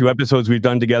last few episodes we've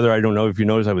done together, I don't know if you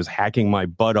noticed, I was hacking my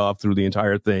butt off through the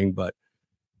entire thing, but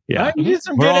yeah,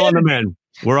 we're all on the men.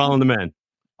 We're all on the men.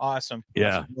 Awesome.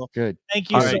 Yeah. Awesome. Well, good. Thank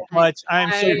you so much.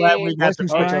 I'm so glad we got to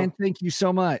Brian. Thank you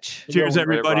so much. Cheers,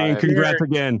 everybody, and congrats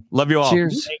again. Love you all.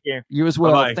 Cheers. Thank you. You as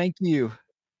well. Bye-bye. Thank you.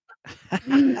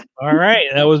 All right.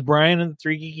 That was Brian and the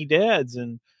Three Geeky Dads.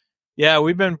 And yeah,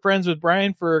 we've been friends with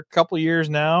Brian for a couple years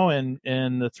now. And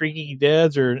the Three Geeky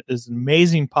Dads is an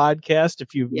amazing podcast.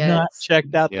 If you've not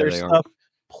checked out their stuff,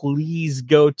 please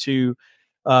go to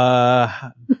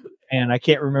and I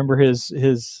can't remember his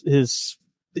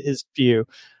few.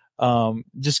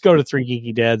 Just go to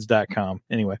 3geekydads.com.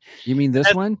 Anyway, you mean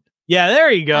this one? Yeah, there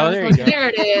you go. There you go.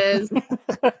 There it is.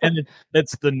 And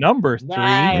it's the number 3.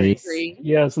 Nice.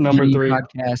 Yeah, it's the number 3.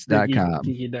 Podcast.com.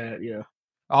 Geeky Dad, yeah.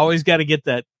 Always got to get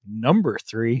that number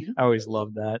 3. I always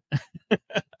love that.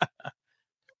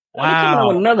 Wow.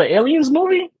 Another Aliens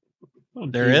movie? Oh,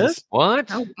 there is?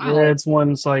 What? Oh, wow. Yeah, it's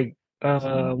one's like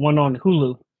one on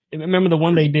Hulu. Remember the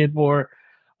one they did for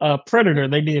Predator?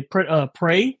 They did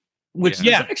Prey, which is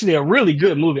actually a really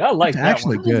good movie. I like that.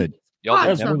 Actually one. good.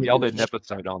 Y'all did an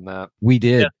episode on that. We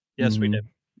did. Yes, we did.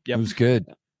 Yep. It was good.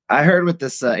 I heard with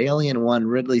this Alien one,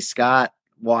 Ridley Scott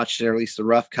watched or at least a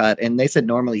rough cut, and they said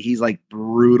normally he's like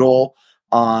brutal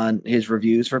on his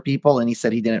reviews for people, and he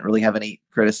said he didn't really have any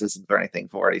criticisms or anything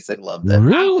for it. He said he loved it.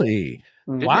 Really?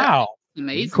 Wow.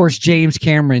 Amazing. Of course, James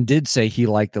Cameron did say he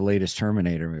liked the latest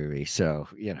Terminator movie, so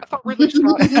I thought Ridley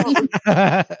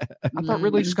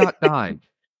Scott died.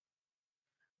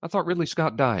 I thought Ridley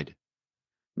Scott died.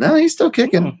 No, he's still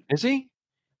kicking. Is he?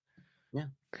 Yeah.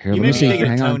 Here, You let me may be see. thinking of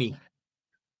Hang on. Tony,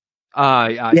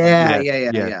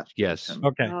 Yeah. Yes.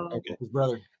 Okay. Oh. Okay. his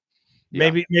brother.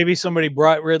 Maybe somebody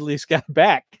brought Ridley Scott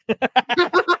back.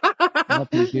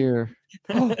 Up in here.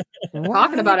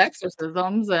 Talking about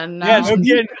exorcisms and Yeah, no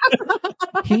kidding.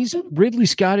 Ridley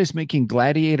Scott is making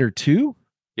Gladiator 2.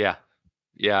 Yeah.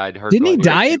 I'd heard. Didn't he Gladiator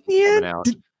die at the coming end? out.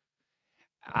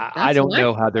 I don't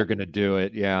know how they're going to do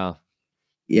it. Yeah.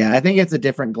 Yeah, I think it's a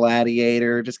different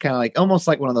Gladiator, just kind of like almost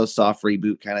like one of those soft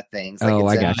reboot kind of things. Like Oh,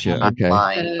 it's I got you. Okay.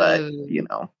 online, but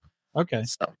Okay.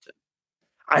 something.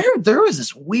 I heard there was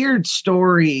this weird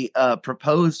story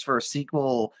proposed for a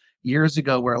sequel years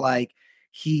ago where like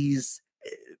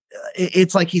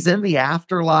it's like he's in the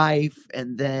afterlife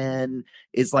and then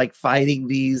is like fighting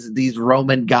these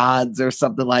Roman gods or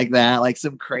something like that, like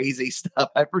some crazy stuff.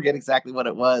 I forget exactly what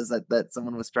it was that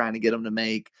someone was trying to get him to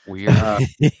make. Weird.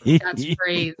 that's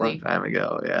crazy. Long time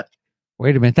ago. Yeah.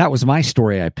 Wait a minute. That was my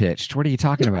story I pitched. What are you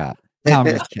talking about? No, I'm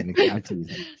just kidding. I'm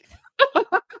teasing.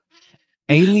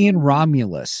 Alien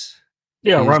Romulus.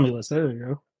 Yeah, Is- Romulus. There you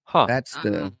go. Huh. That's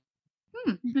the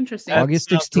Interesting. That August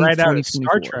sounds 16th, right out of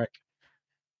Star 2024. Trek.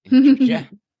 Yeah.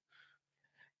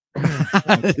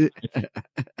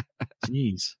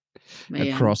 Jeez.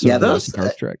 Man. crossover Yeah, with those-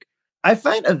 Star Trek. I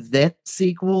find event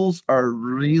sequels are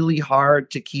really hard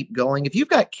to keep going. If you've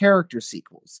got character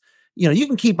sequels, you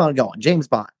can keep on going. James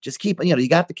Bond, just keep, you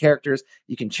got the characters,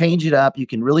 you can change it up, you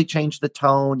can really change the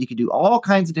tone, you can do all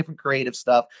kinds of different creative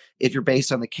stuff if you're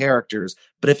based on the characters.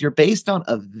 But if you're based on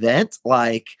event,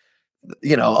 like,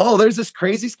 there's this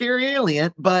crazy scary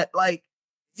alien, but like,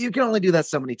 you can only do that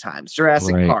so many times.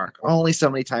 Jurassic Right. Park, only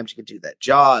so many times you can do that.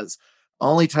 Jaws,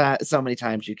 only so many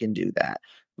times you can do that.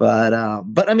 But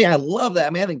I mean, I love that. I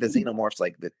mean, I think the Xenomorph's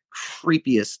like the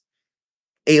creepiest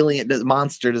alien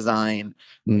monster design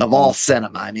of all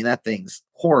cinema. I mean, that thing's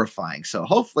horrifying. So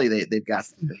hopefully they've got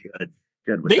something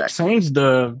good with They that. changed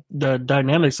the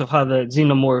dynamics of how the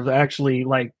Xenomorphs actually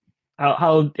like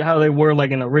how they were like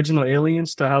in original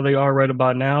Aliens to how they are right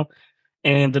about now.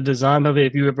 And the design of it,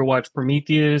 if you ever watch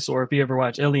Prometheus or if you ever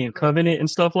watch Alien Covenant and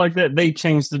stuff like that, they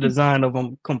changed the design of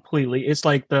them completely. It's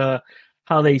like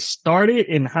how they started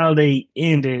and how they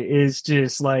ended is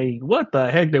just like, what the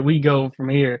heck did we go from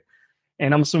here?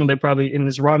 And I'm assuming they probably in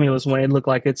this Romulus one, it looked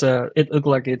like it's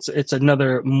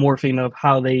another morphing of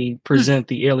how they present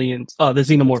the aliens, the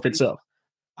xenomorph itself.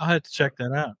 I'll have to check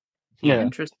that out. Yeah,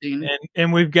 interesting.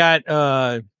 And we've got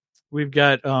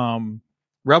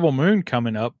Rebel Moon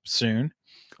coming up soon.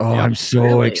 Oh, I'm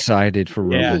so excited for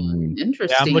Rebel Moon.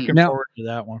 Interesting. Yeah, I'm looking forward to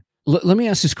that one. Let me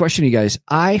ask this question, you guys.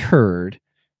 I heard,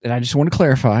 and I just want to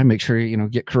clarify, make sure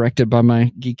get corrected by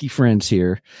my geeky friends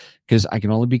here, because I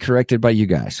can only be corrected by you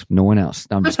guys, no one else.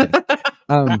 No, I'm just kidding.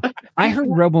 I heard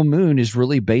Rebel Moon is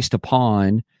really based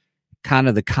upon kind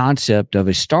of the concept of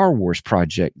a Star Wars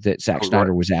project that Zack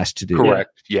Snyder was asked to do.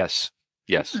 Correct. Yes.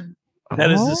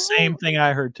 That is the same thing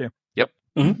I heard too. Yep.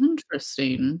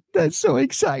 Interesting. That's so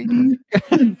exciting.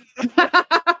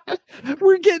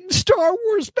 We're getting Star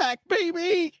Wars back,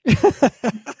 baby.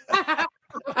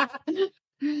 All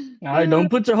right, don't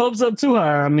put your hopes up too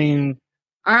high. I mean,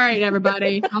 all right,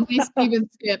 everybody. How many Steven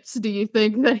skips do you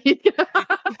think that he got?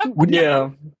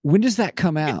 When does that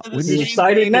come out? It's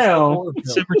exciting now.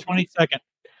 December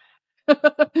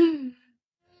 22nd.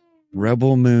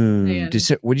 Rebel Moon. What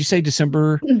did you say?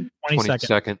 December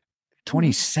 22nd.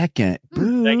 22nd.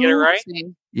 Did I get it right?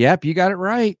 Yep, you got it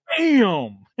right.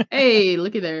 Damn. Hey,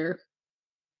 looky there.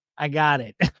 I got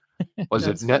it. Was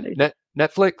it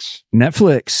Netflix?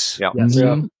 Netflix. Yeah. Mm-hmm.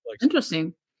 Yeah.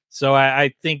 Interesting. So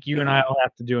I think you and I will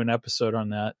have to do an episode on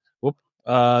that. Whoop.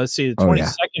 Let's see. The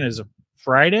 22nd is a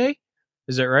Friday.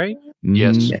 Is that right?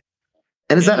 Yes. Mm-hmm.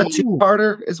 And is that a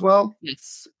two-parter as well?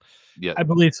 Yes. Yeah. I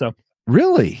believe so.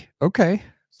 Really? Okay.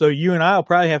 So you and I will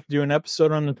probably have to do an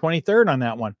episode on the 23rd on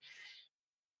that one.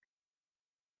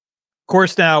 Of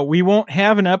course, now we won't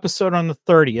have an episode on the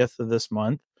 30th of this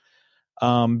month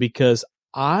because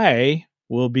I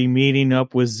will be meeting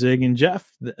up with Zig and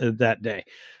Jeff that day.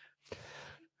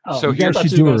 So here's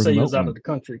what you were going to say. You was out of the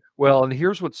country. Well, and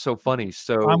here's what's so funny.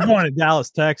 So I'm going to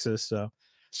Dallas, Texas.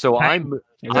 So I moved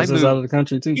out of the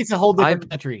country too. It's a whole different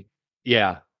country.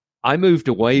 Yeah. I moved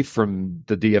away from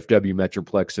the DFW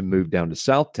Metroplex and moved down to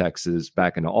South Texas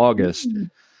back in August.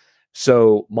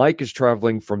 So Mike is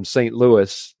traveling from St.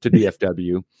 Louis to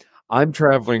DFW. I'm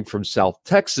traveling from South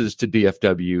Texas to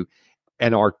DFW,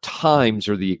 and our times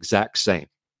are the exact same.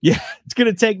 Yeah, it's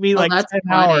going to take me 10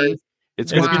 hours.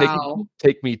 It's going to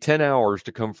take me 10 hours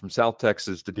to come from South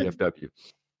Texas to DFW.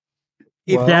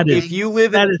 If you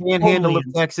live in the panhandle of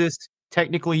Texas,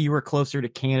 technically you are closer to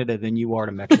Canada than you are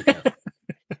to Mexico.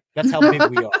 That's how big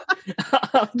we are.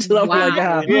 Look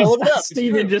up.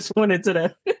 Steven just went into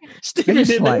that. Steven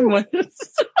did that.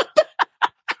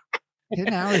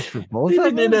 10 hours for both Steven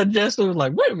of them? did that gesture. Was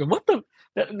like, wait a minute, what the?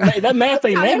 That math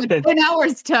ain't mathing. 10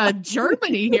 hours to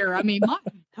Germany here. I mean, my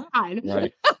God.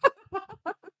 Right.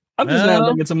 I'm just now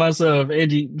thinking to myself,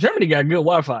 Angie, Germany got good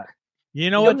Wi-Fi. You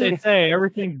know what they say?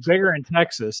 Everything's bigger in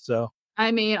Texas. So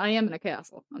I mean, I am in a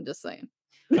castle. I'm just saying.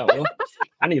 Oh, well,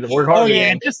 I need to work hard. Oh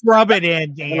yeah, just rub it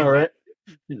in, Dan. All right.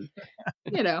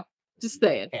 Just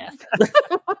saying.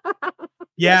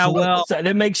 Yeah, well, so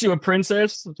that makes you a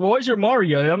princess. Well, where's your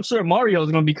Mario? I'm sure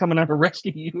Mario's going to be coming out to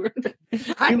rescue you.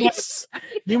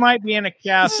 you might be in a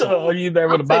castle. So are you there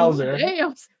with a Bowser?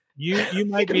 You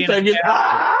might be in a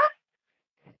castle.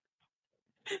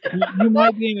 You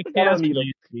might be in a castle,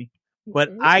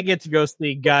 but I get to go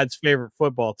see God's favorite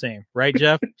football team, right,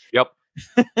 Jeff? Yep.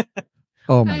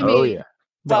 Oh my! Yeah.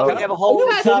 Well, we have a whole.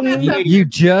 You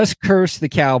just cursed the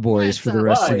Cowboys for the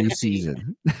rest of the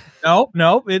season. No,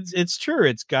 it's true.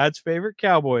 It's God's favorite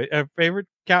football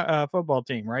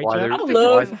team, right, Jeff?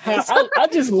 I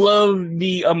just love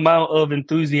the amount of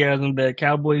enthusiasm that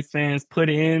Cowboy fans put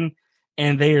in,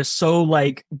 and they are so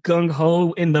like gung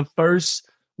ho in the first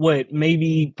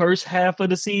half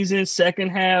of the season. Second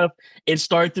half, it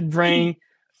starts to drain.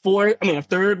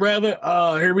 Third rather.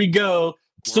 Oh, here we go.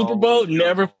 Super Bowl,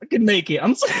 never fucking make it.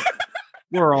 I'm sorry.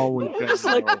 We're always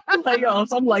I'm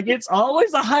like, it's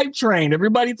always a hype train.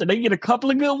 Everybody, they get a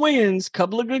couple of good wins,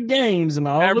 couple of good games, and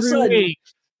all of a sudden,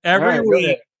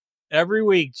 every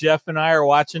week, Jeff and I are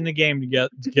watching the game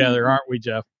together, aren't we,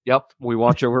 Jeff? Yep, we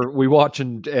watch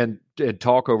and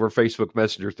talk over Facebook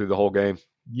Messenger through the whole game.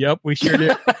 Yep, we sure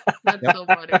do. That's so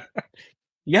funny.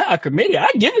 Yeah, committee. I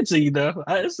give it to you though.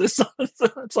 It's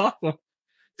awesome.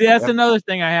 See, that's another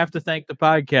thing I have to thank the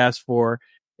podcast for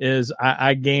is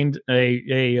I gained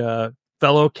a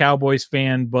fellow Cowboys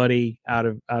fan buddy out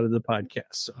of the podcast.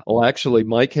 So. Well, actually,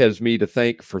 Mike has me to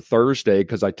thank for Thursday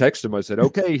because I texted him. I said,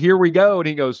 "Okay, here we go," and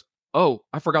he goes, "Oh,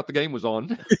 I forgot the game was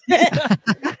on."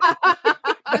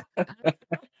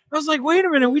 was like, wait a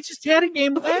minute, we just had a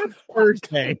game last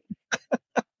Thursday.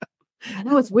 I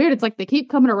know, it's weird. It's like they keep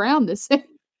coming around this.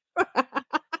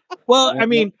 Well, I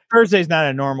mean, Thursday's not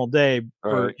a normal day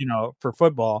for Right. for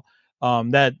football.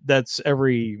 That's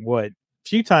every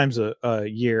few times a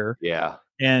year. Yeah.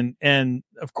 And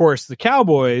of course the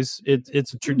Cowboys,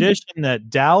 it's a tradition that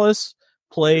Dallas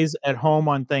plays at home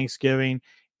on Thanksgiving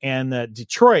and that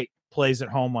Detroit plays at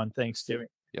home on Thanksgiving.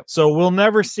 Yep. So we'll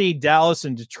never see Dallas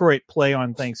and Detroit play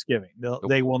on Thanksgiving.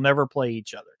 They will never play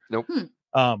each other. Nope.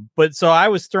 But so I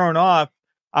was thrown off.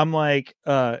 I'm like,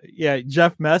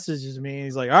 Jeff messages me and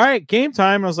he's like, all right, game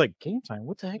time. I was like, game time?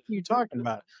 What the heck are you talking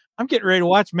about? I'm getting ready to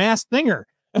watch Masked Singer.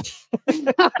 That's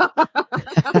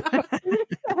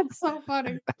so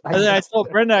funny. And then I told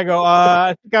Brenda, I go,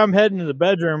 I think I'm heading to the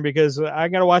bedroom because I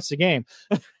got to watch the game.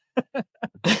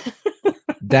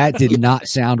 That did not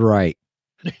sound right.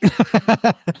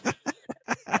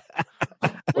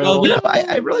 Well,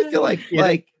 I really feel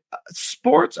like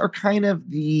sports are kind of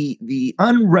the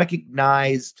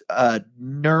unrecognized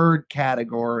nerd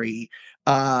category.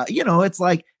 It's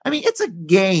like, I mean, it's a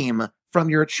game from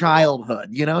your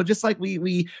childhood, just like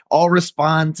we all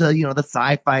respond to, the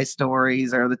sci-fi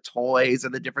stories or the toys or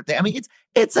the different things. I mean,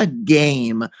 it's a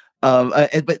game of,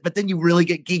 but then you really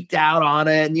get geeked out on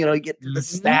it, and you get to the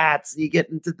stats, you get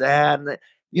into that, and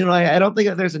I don't think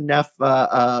that there's enough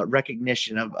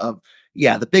recognition of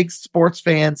the big sports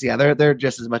fans. Yeah, they're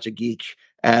just as much a geek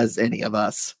as any of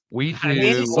us. We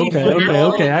do.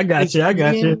 Okay. I got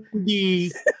you.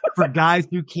 D&D for guys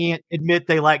who can't admit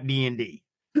they like D&D.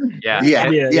 Yeah.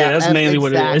 That's mainly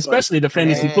what it is, especially the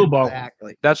fantasy football.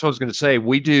 Exactly. That's what I was going to say.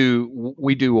 We do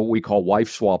what we call wife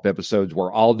swap episodes,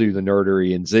 where I'll do the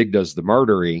nerdery and Zig does the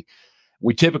murdery.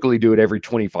 We typically do it every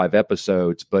 25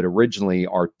 episodes, but originally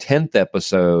our 10th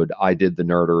episode, I did the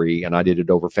nerdery and I did it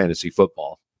over fantasy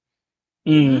football.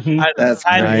 Mm-hmm. That's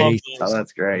great.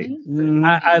 That's great.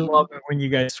 I love it when you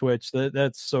guys switch.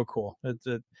 That's so cool.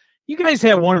 You guys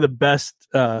have one of the best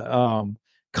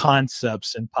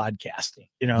concepts in podcasting.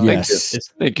 Yes.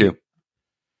 Thank you.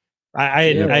 I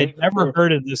had never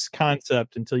heard of this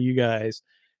concept until you guys,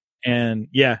 and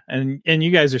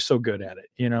you guys are so good at it.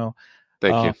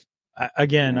 Thank you.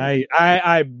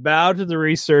 I bow to the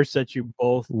research that you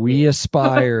both. We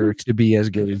aspire to be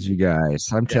as good as you guys.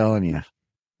 I'm telling you.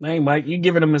 Hey, Mike, you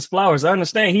giving him his flowers. I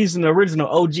understand he's an original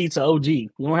OG to OG. You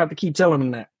don't have to keep telling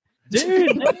him that.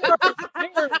 Dude,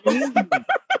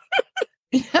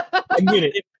 I get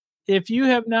it. If you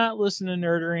have not listened to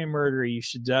Nerdery and Murdery, you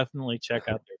should definitely check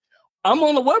out their show. I'm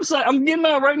on the website. I'm getting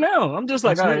out right now. I'm just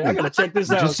like, all right, I gotta check this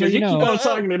out. Just so you you know. keep on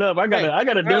talking it up. I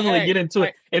gotta definitely get into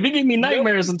it. If you give me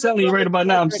nightmares, I'm telling you right about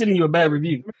now, I'm sending you a bad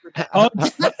review.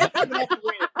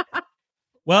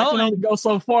 Well, I can only go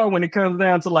so far when it comes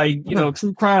down to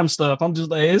true crime stuff. I'm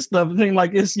just like, it's stuff seems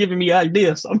like it's giving me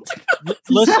ideas.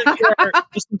 Listen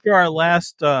to our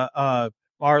last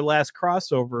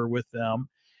crossover with them,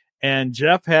 and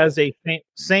Jeff has a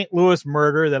St. Louis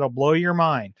murder that'll blow your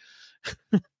mind.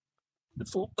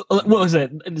 What was that?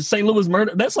 The St. Louis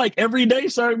murder? That's like every day,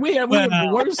 sir. We have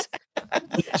the worst.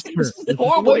 It's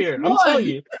horrible here. I'm telling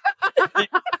you.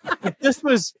 This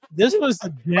was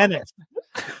the dentist.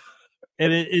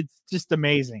 And it's just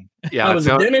amazing. Yeah, I was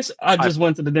a dentist. I just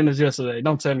went to the dentist yesterday.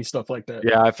 Don't tell me stuff like that.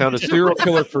 Yeah, I found a serial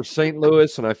killer for St.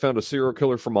 Louis, and I found a serial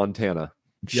killer for Montana.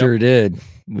 Sure did.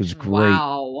 It was great.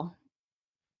 Wow.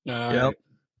 Yep.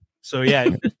 So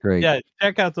great. Yeah,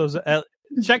 check out those.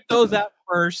 Check those out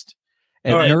first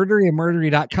at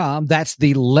nerderyandmurdery.com. That's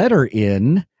the letter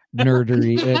in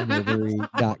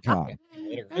nerderyandmurdery.com.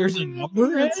 There's a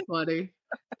number. That's funny.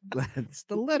 That's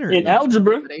the letter in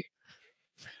algebra.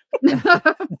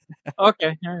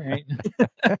 Okay, all right.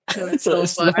 That's so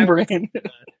funny. I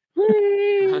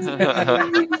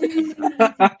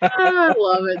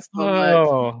love it so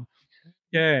much.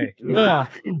 Okay. That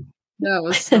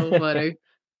was so funny.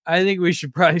 I think we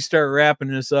should probably start wrapping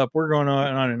this up. We're going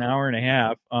on an hour and a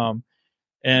half.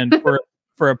 And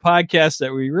for a podcast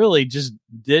that we really just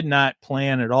did not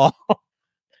plan at all,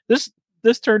 this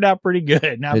turned out pretty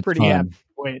good. Now I'm pretty happy with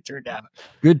the way it turned out.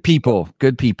 Good people.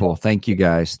 Thank you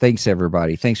guys. Thanks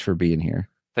everybody. Thanks for being here.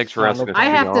 Thanks for asking us. I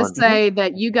have to say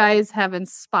that you guys have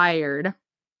inspired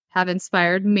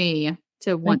me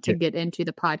to want to get into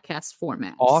the podcast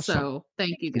format. Awesome. So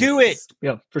thank you guys. Do it.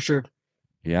 Yeah, for sure.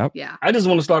 Yep. Yeah. I just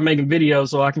want to start making videos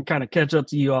so I can kind of catch up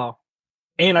to you all.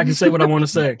 And I can say what I want to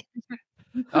say.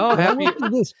 Oh, happy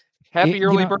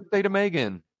early know, birthday to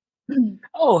Megan.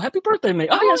 Oh, happy birthday,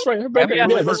 Megan. Oh, that's right. Her birthday.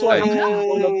 Happy Yeah, that's why I'm birthday.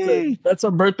 going up that's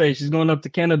her birthday. She's going up to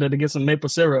Canada to get some maple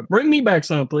syrup. Bring me back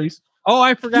some, please. Oh,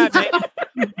 I forgot.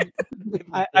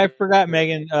 I forgot,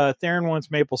 Megan. Theron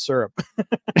wants maple syrup.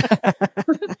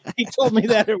 He told me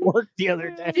that at work the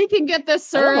other day. If you can get the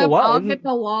syrup, I'll get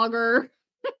the lager.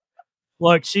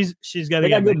 Look, she's got to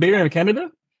get good beer in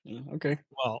Canada. Okay.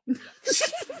 Well,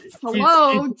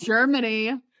 hello,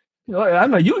 Germany. Well, I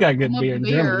know you got good beer in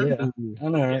Germany. Yeah, I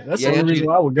know. That's the only reason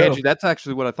why I would go. Angie, that's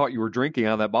actually what I thought you were drinking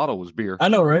out of that bottle was beer. I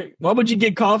know, right? Why would you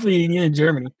get coffee and you're in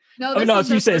Germany? No,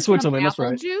 you said Switzerland. That's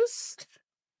right. Juice.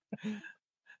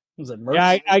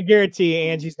 Yeah, I guarantee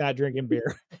you, Angie's not drinking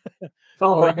beer.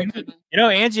 Oh, right. You know,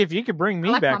 Angie, if you could bring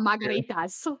me back my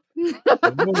margaritas.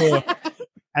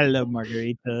 I love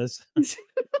margaritas.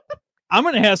 I'm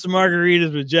gonna have some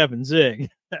margaritas with Jeff and Zig.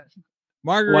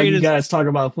 Margaritas. While you guys talk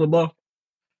about football.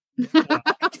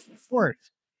 Of course.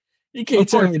 You can't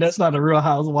tell me that's not a Real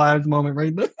Housewives moment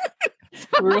right there.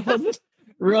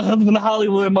 real husband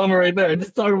Hollywood moment right there.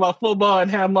 Just talking about football and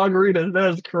have margaritas.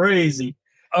 That's crazy.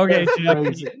 Okay,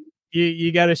 Jeff,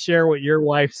 you got to share what your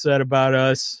wife said about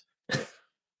us.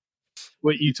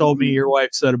 What you told me your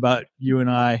wife said about you and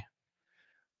I.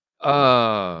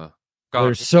 God,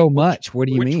 there's so much. What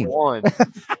do you mean? One?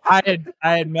 I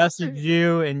had messaged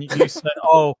you and you said,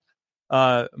 "Oh,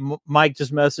 Mike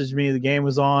just messaged me. The game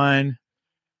was on,"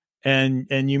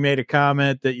 and you made a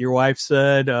comment that your wife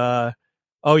said, "Oh,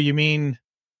 you mean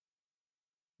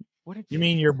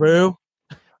your boo?"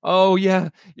 Oh yeah.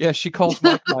 She calls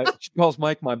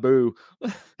Mike my boo.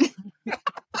 That's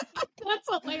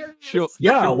hilarious.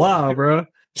 Wow, bro.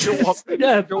 She'll walk through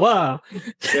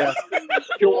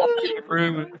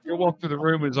the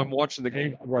room as I'm watching the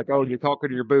game. I'm like, "Oh, you're talking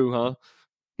to your boo, huh?"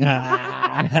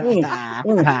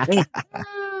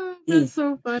 That's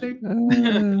so funny.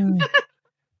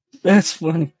 That's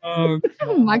funny.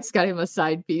 Mike's got him a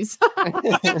side piece.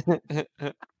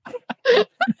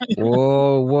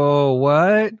 Whoa,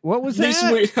 what? What was that?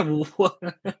 Homie,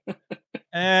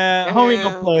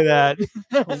 don't play that.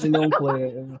 Don't play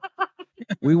it.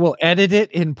 We will edit it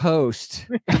in post.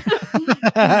 Sorry,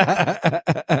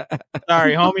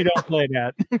 homie, don't play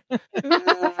that.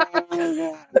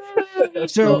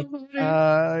 So,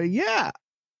 yeah.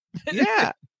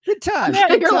 Good time.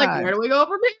 You're like, where do we go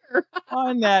from here?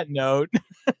 On that note.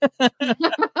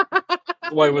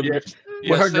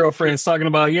 Her girlfriend's talking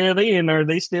about, they in there,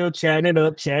 they still chatting it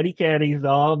up, chatty catties,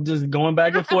 all just going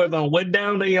back and forth on what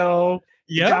down they on.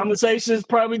 Yeah, conversation is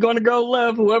probably going to go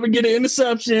left. Whoever get an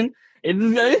interception,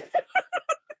 that's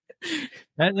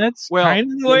kind of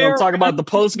the way I'm talking about the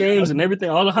post games and everything,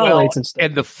 all the highlights and stuff.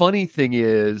 And the funny thing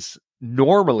is,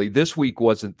 normally this week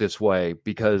wasn't this way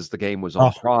because the game was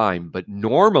on Prime, but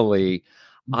normally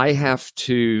I have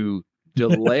to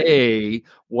delay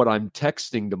what I'm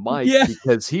texting to Mike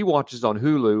because he watches on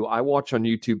Hulu, I watch on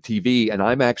YouTube TV, and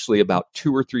I'm actually about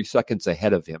 2 or 3 seconds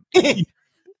ahead of him.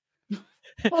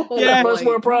 First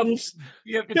world problems.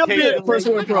 First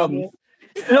world problems.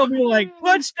 He'll be like,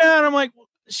 touchdown. I'm like,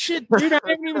 shit, dude, I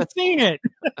haven't even seen it.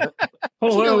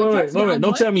 Wait.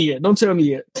 Don't tell me yet.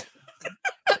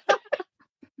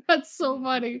 That's so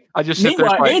funny. I just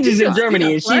meanwhile, Angie's in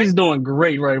Germany and she's doing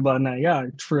great right about now. Yeah,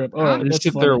 trip. Oh, I just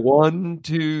sit there 1,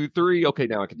 2, 3. Okay,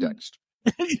 now I can text.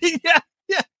 yeah,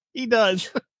 he does.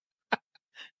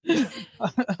 But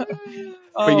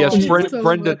yes,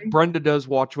 Brenda does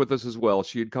watch with us as well.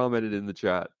 She had commented in the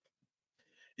chat.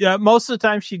 Yeah, most of the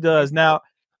time she does. Now,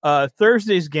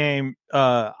 Thursday's game,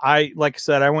 I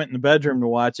said, I went in the bedroom to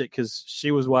watch it because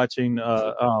she was watching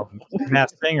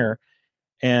Masked Singer,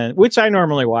 and which I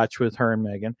normally watch with her and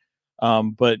Megan,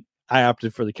 but I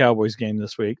opted for the Cowboys game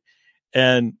this week,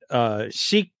 and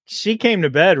she came to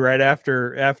bed right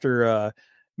after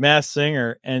Masked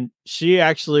Singer, and she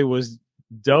actually was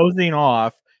dozing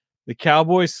off. The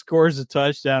Cowboys scores a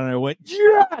touchdown, and I went,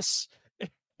 yes,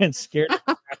 and scared the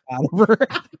crap out of her.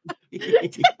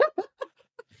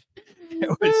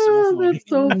 That's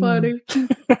so funny.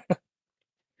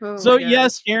 So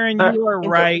yes, Aaron, you are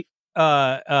right.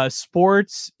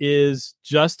 Sports is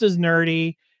just as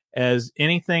nerdy as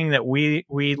anything that we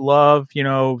love. You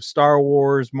know, Star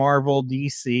Wars, Marvel,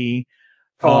 DC,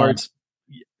 cards.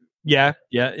 Yeah.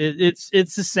 It's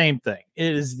the same thing.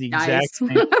 It is the exact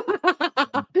same.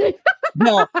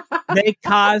 No, they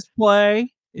cosplay.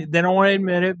 They don't want to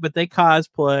admit it, but they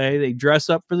cosplay. They dress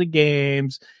up for the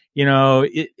games. You know,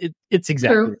 it's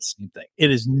exactly the same thing.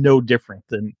 It is no different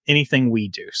than anything we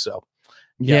do. So,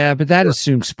 yeah, but that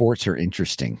assumes sports are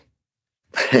interesting.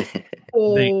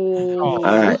 All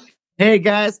right. Hey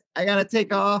guys, I gotta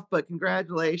take off, but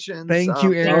congratulations. Thank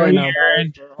you, Aaron.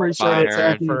 Appreciate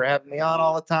it for having me on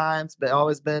all the time. It's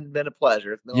always been a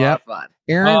pleasure. It's been a lot of fun.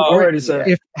 Aaron,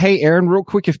 Aaron, real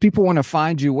quick, if people want to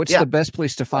find you, what's the best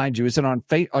place to find you? Is it on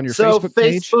your Facebook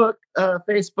page?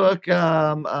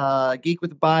 Facebook, Geek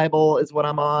with the Bible is what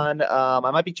I'm on.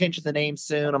 I might be changing the name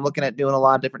soon. I'm looking at doing a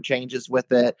lot of different changes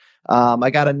with it.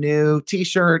 I got a new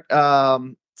T-shirt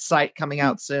site coming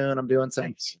out soon. I'm doing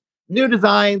some new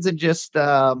designs and just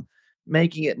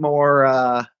making it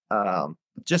more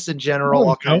just in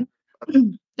general.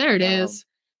 There it is.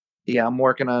 Yeah, I'm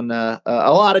working on a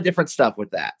lot of different stuff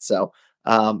with that. So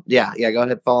go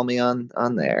ahead, follow me on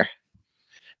there.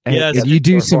 And you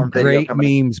do some great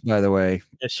memes, by the way.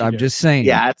 Yes, I'm just saying.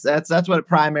 Yeah, that's what it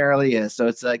primarily is. So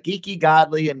it's geeky,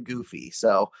 godly, and goofy.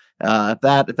 So if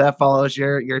that follows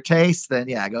your taste, then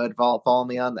go ahead and follow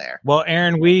me on there. Well,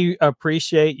 Aaron, we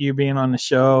appreciate you being on the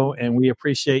show, and we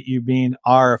appreciate you being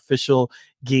our official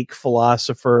geek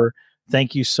philosopher.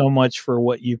 Thank you so much for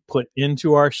what you put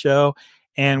into our show,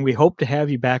 and we hope to have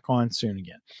you back on soon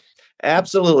again.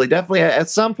 Absolutely, definitely. At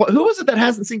some point, who was it that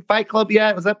hasn't seen Fight Club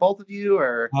yet? Was that both of you,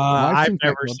 or I've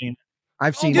never seen it?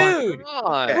 I've seen dude. it.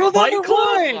 Fight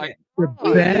Club.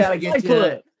 Gotta get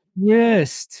you.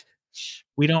 Yes.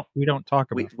 We don't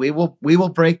talk about it. We will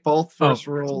break both first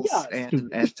rules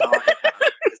and talk about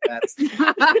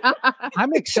it.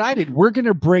 I'm excited. We're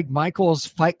gonna break Michael's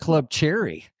Fight Club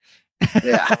cherry.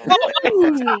 Yeah.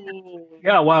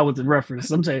 Wow with the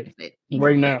reference. I'm saying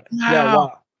right now. Yeah,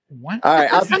 wow. What? All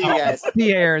right, I'll see you guys.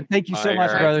 See, Aaron. Thank you so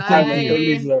much, Aaron. brother. Thank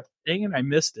you. Dang it, I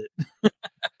missed it.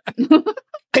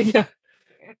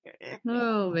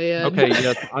 Oh man. Okay,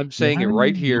 yes, I'm saying it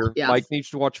right here. Yes. Mike needs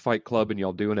to watch Fight Club, and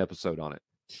y'all do an episode on it.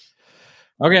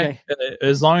 Okay.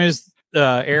 As long as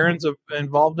Aaron's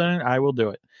involved in it, I will do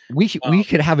it. We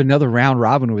could have another round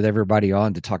robin with everybody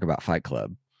on to talk about Fight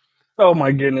Club. Oh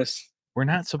my goodness. We're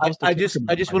not supposed to. I just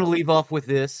want to leave off with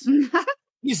this.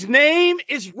 His name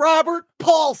is Robert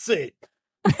Paulson.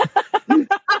 I'll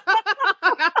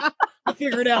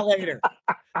figure it out later.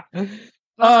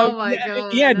 Oh my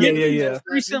god! Yeah.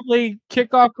 Recently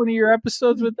kick off one of your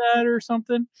episodes with that or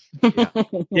something.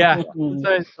 Yeah.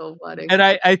 That's so funny. And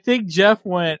I think Jeff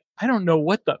went, I don't know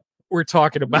what we're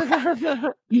talking about.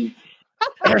 Oh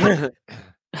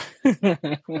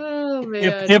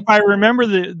man! If I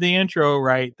remember the intro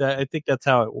right, I think that's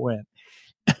how it went.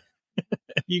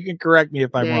 You can correct me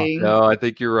if I'm wrong. No, I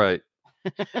think you're right.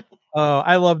 Oh,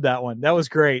 I love that one. That was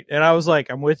great. And I was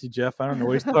like, I'm with you, Jeff. I don't know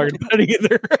what he's talking about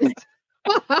either.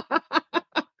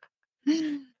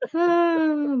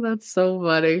 Oh, that's so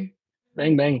funny.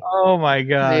 Bang bang. Oh my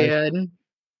god. Man.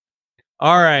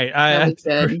 All right. I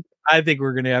think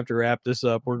we're gonna have to wrap this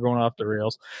up. We're going off the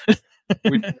rails.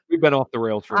 We've been off the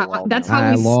rails for a while. That's now.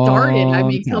 how we started. I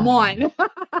mean, come on.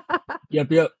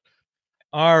 Yep.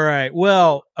 All right.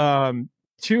 Well,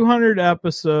 200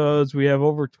 episodes. We have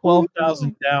over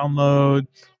 12,000 downloads.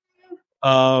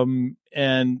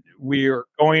 And we are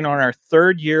going on our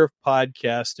third year of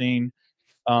podcasting.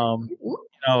 I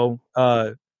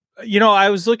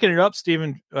was looking it up,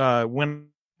 Stephen, when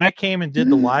I came and did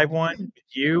the live one with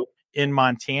you in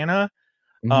Montana,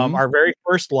 our very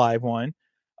first live one.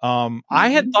 I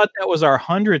had thought that was our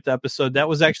 100th episode. That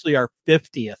was actually our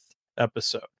 50th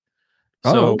episode.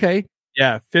 So, okay.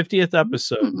 Yeah, 50th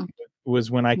episode was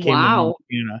when I came to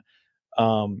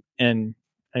Montana.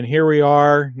 And here we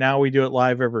are. Now we do it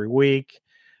live every week,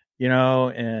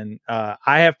 and I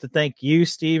have to thank you,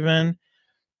 Stephen.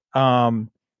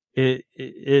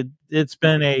 It's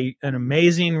been an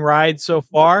amazing ride so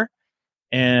far,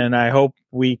 and I hope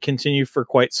we continue for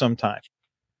quite some time.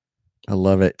 I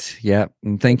love it. Yeah.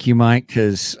 And thank you, Mike,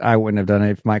 because I wouldn't have done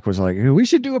it if Mike was like, hey, we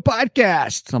should do a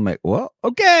podcast. I'm like, well,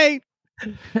 okay.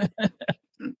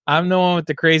 I'm the one with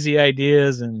the crazy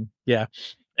ideas, and yeah.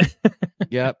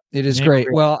 Yep, it is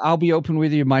great. Well, I'll be open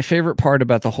with you. My favorite part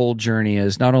about the whole journey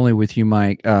is not only with you,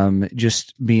 Mike,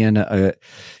 just being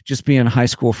high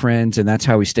school friends, and that's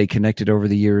how we stay connected over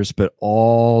the years, but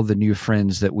all the new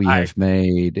friends that we have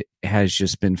made has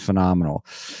just been phenomenal.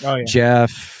 Oh, yeah.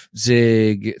 Jeff,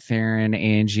 Zig, Theron,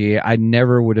 Angie, I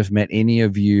never would have met any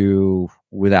of you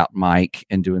without Mike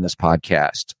and doing this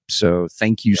podcast. So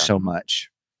thank you so much.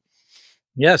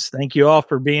 Yes, thank you all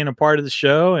for being a part of the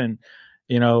show. And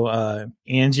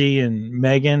Angie and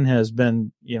Megan has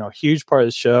been, a huge part of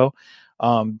the show.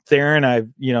 Theron, I've,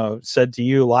 said to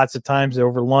you lots of times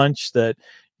over lunch that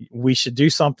we should do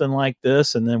something like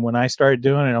this. And then when I started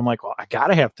doing it, I'm like, well, I got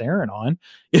to have Theron on.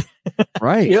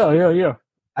 Right. Yeah.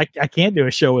 I can't do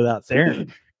a show without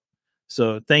Theron.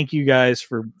 So thank you guys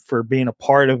for being a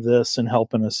part of this and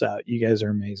helping us out. You guys are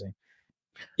amazing.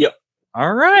 Yep.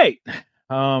 All right.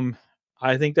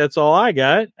 I think that's all I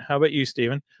got. How about you,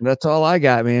 Steven? That's all I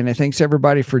got, man. And thanks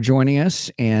everybody for joining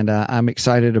us. And I'm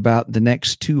excited about the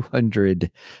next 200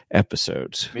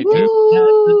 episodes. Me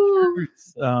too.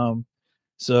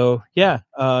 So yeah,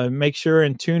 make sure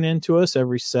and tune in to us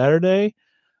every Saturday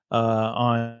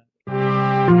on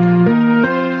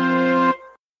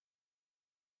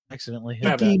accidentally hit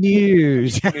Geeky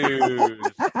News. That's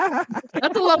a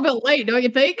little bit late, don't you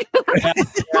think?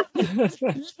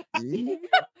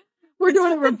 We're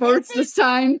doing it reverse this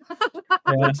time.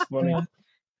 Yeah, that's funny.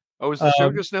 Oh, is the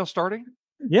show just now starting?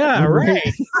 Yeah,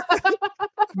 right.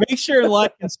 Make sure to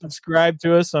like and subscribe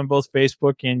to us on both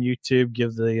Facebook and YouTube.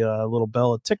 Give the little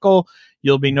bell a tickle.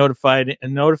 You'll be notified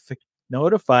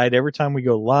every time we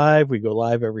go live. We go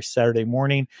live every Saturday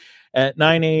morning at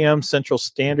 9 a.m. Central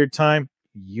Standard Time.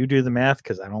 You do the math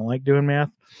because I don't like doing math.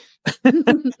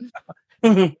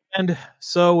 And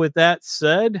so with that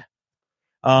said,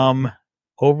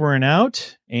 over and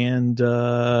out, and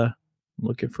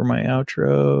looking for my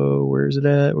outro. Where's it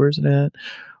at?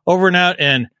 Over and out,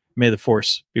 and may the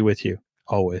force be with you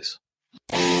always.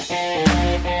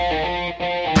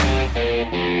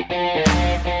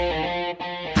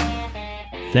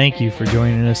 Thank you for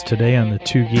joining us today on the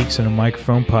Two Geeks and a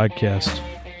Microphone podcast.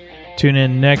 Tune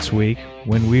in next week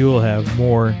when we will have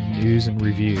more news and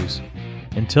reviews.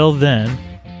 Until then,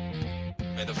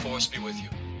 May the force be with you.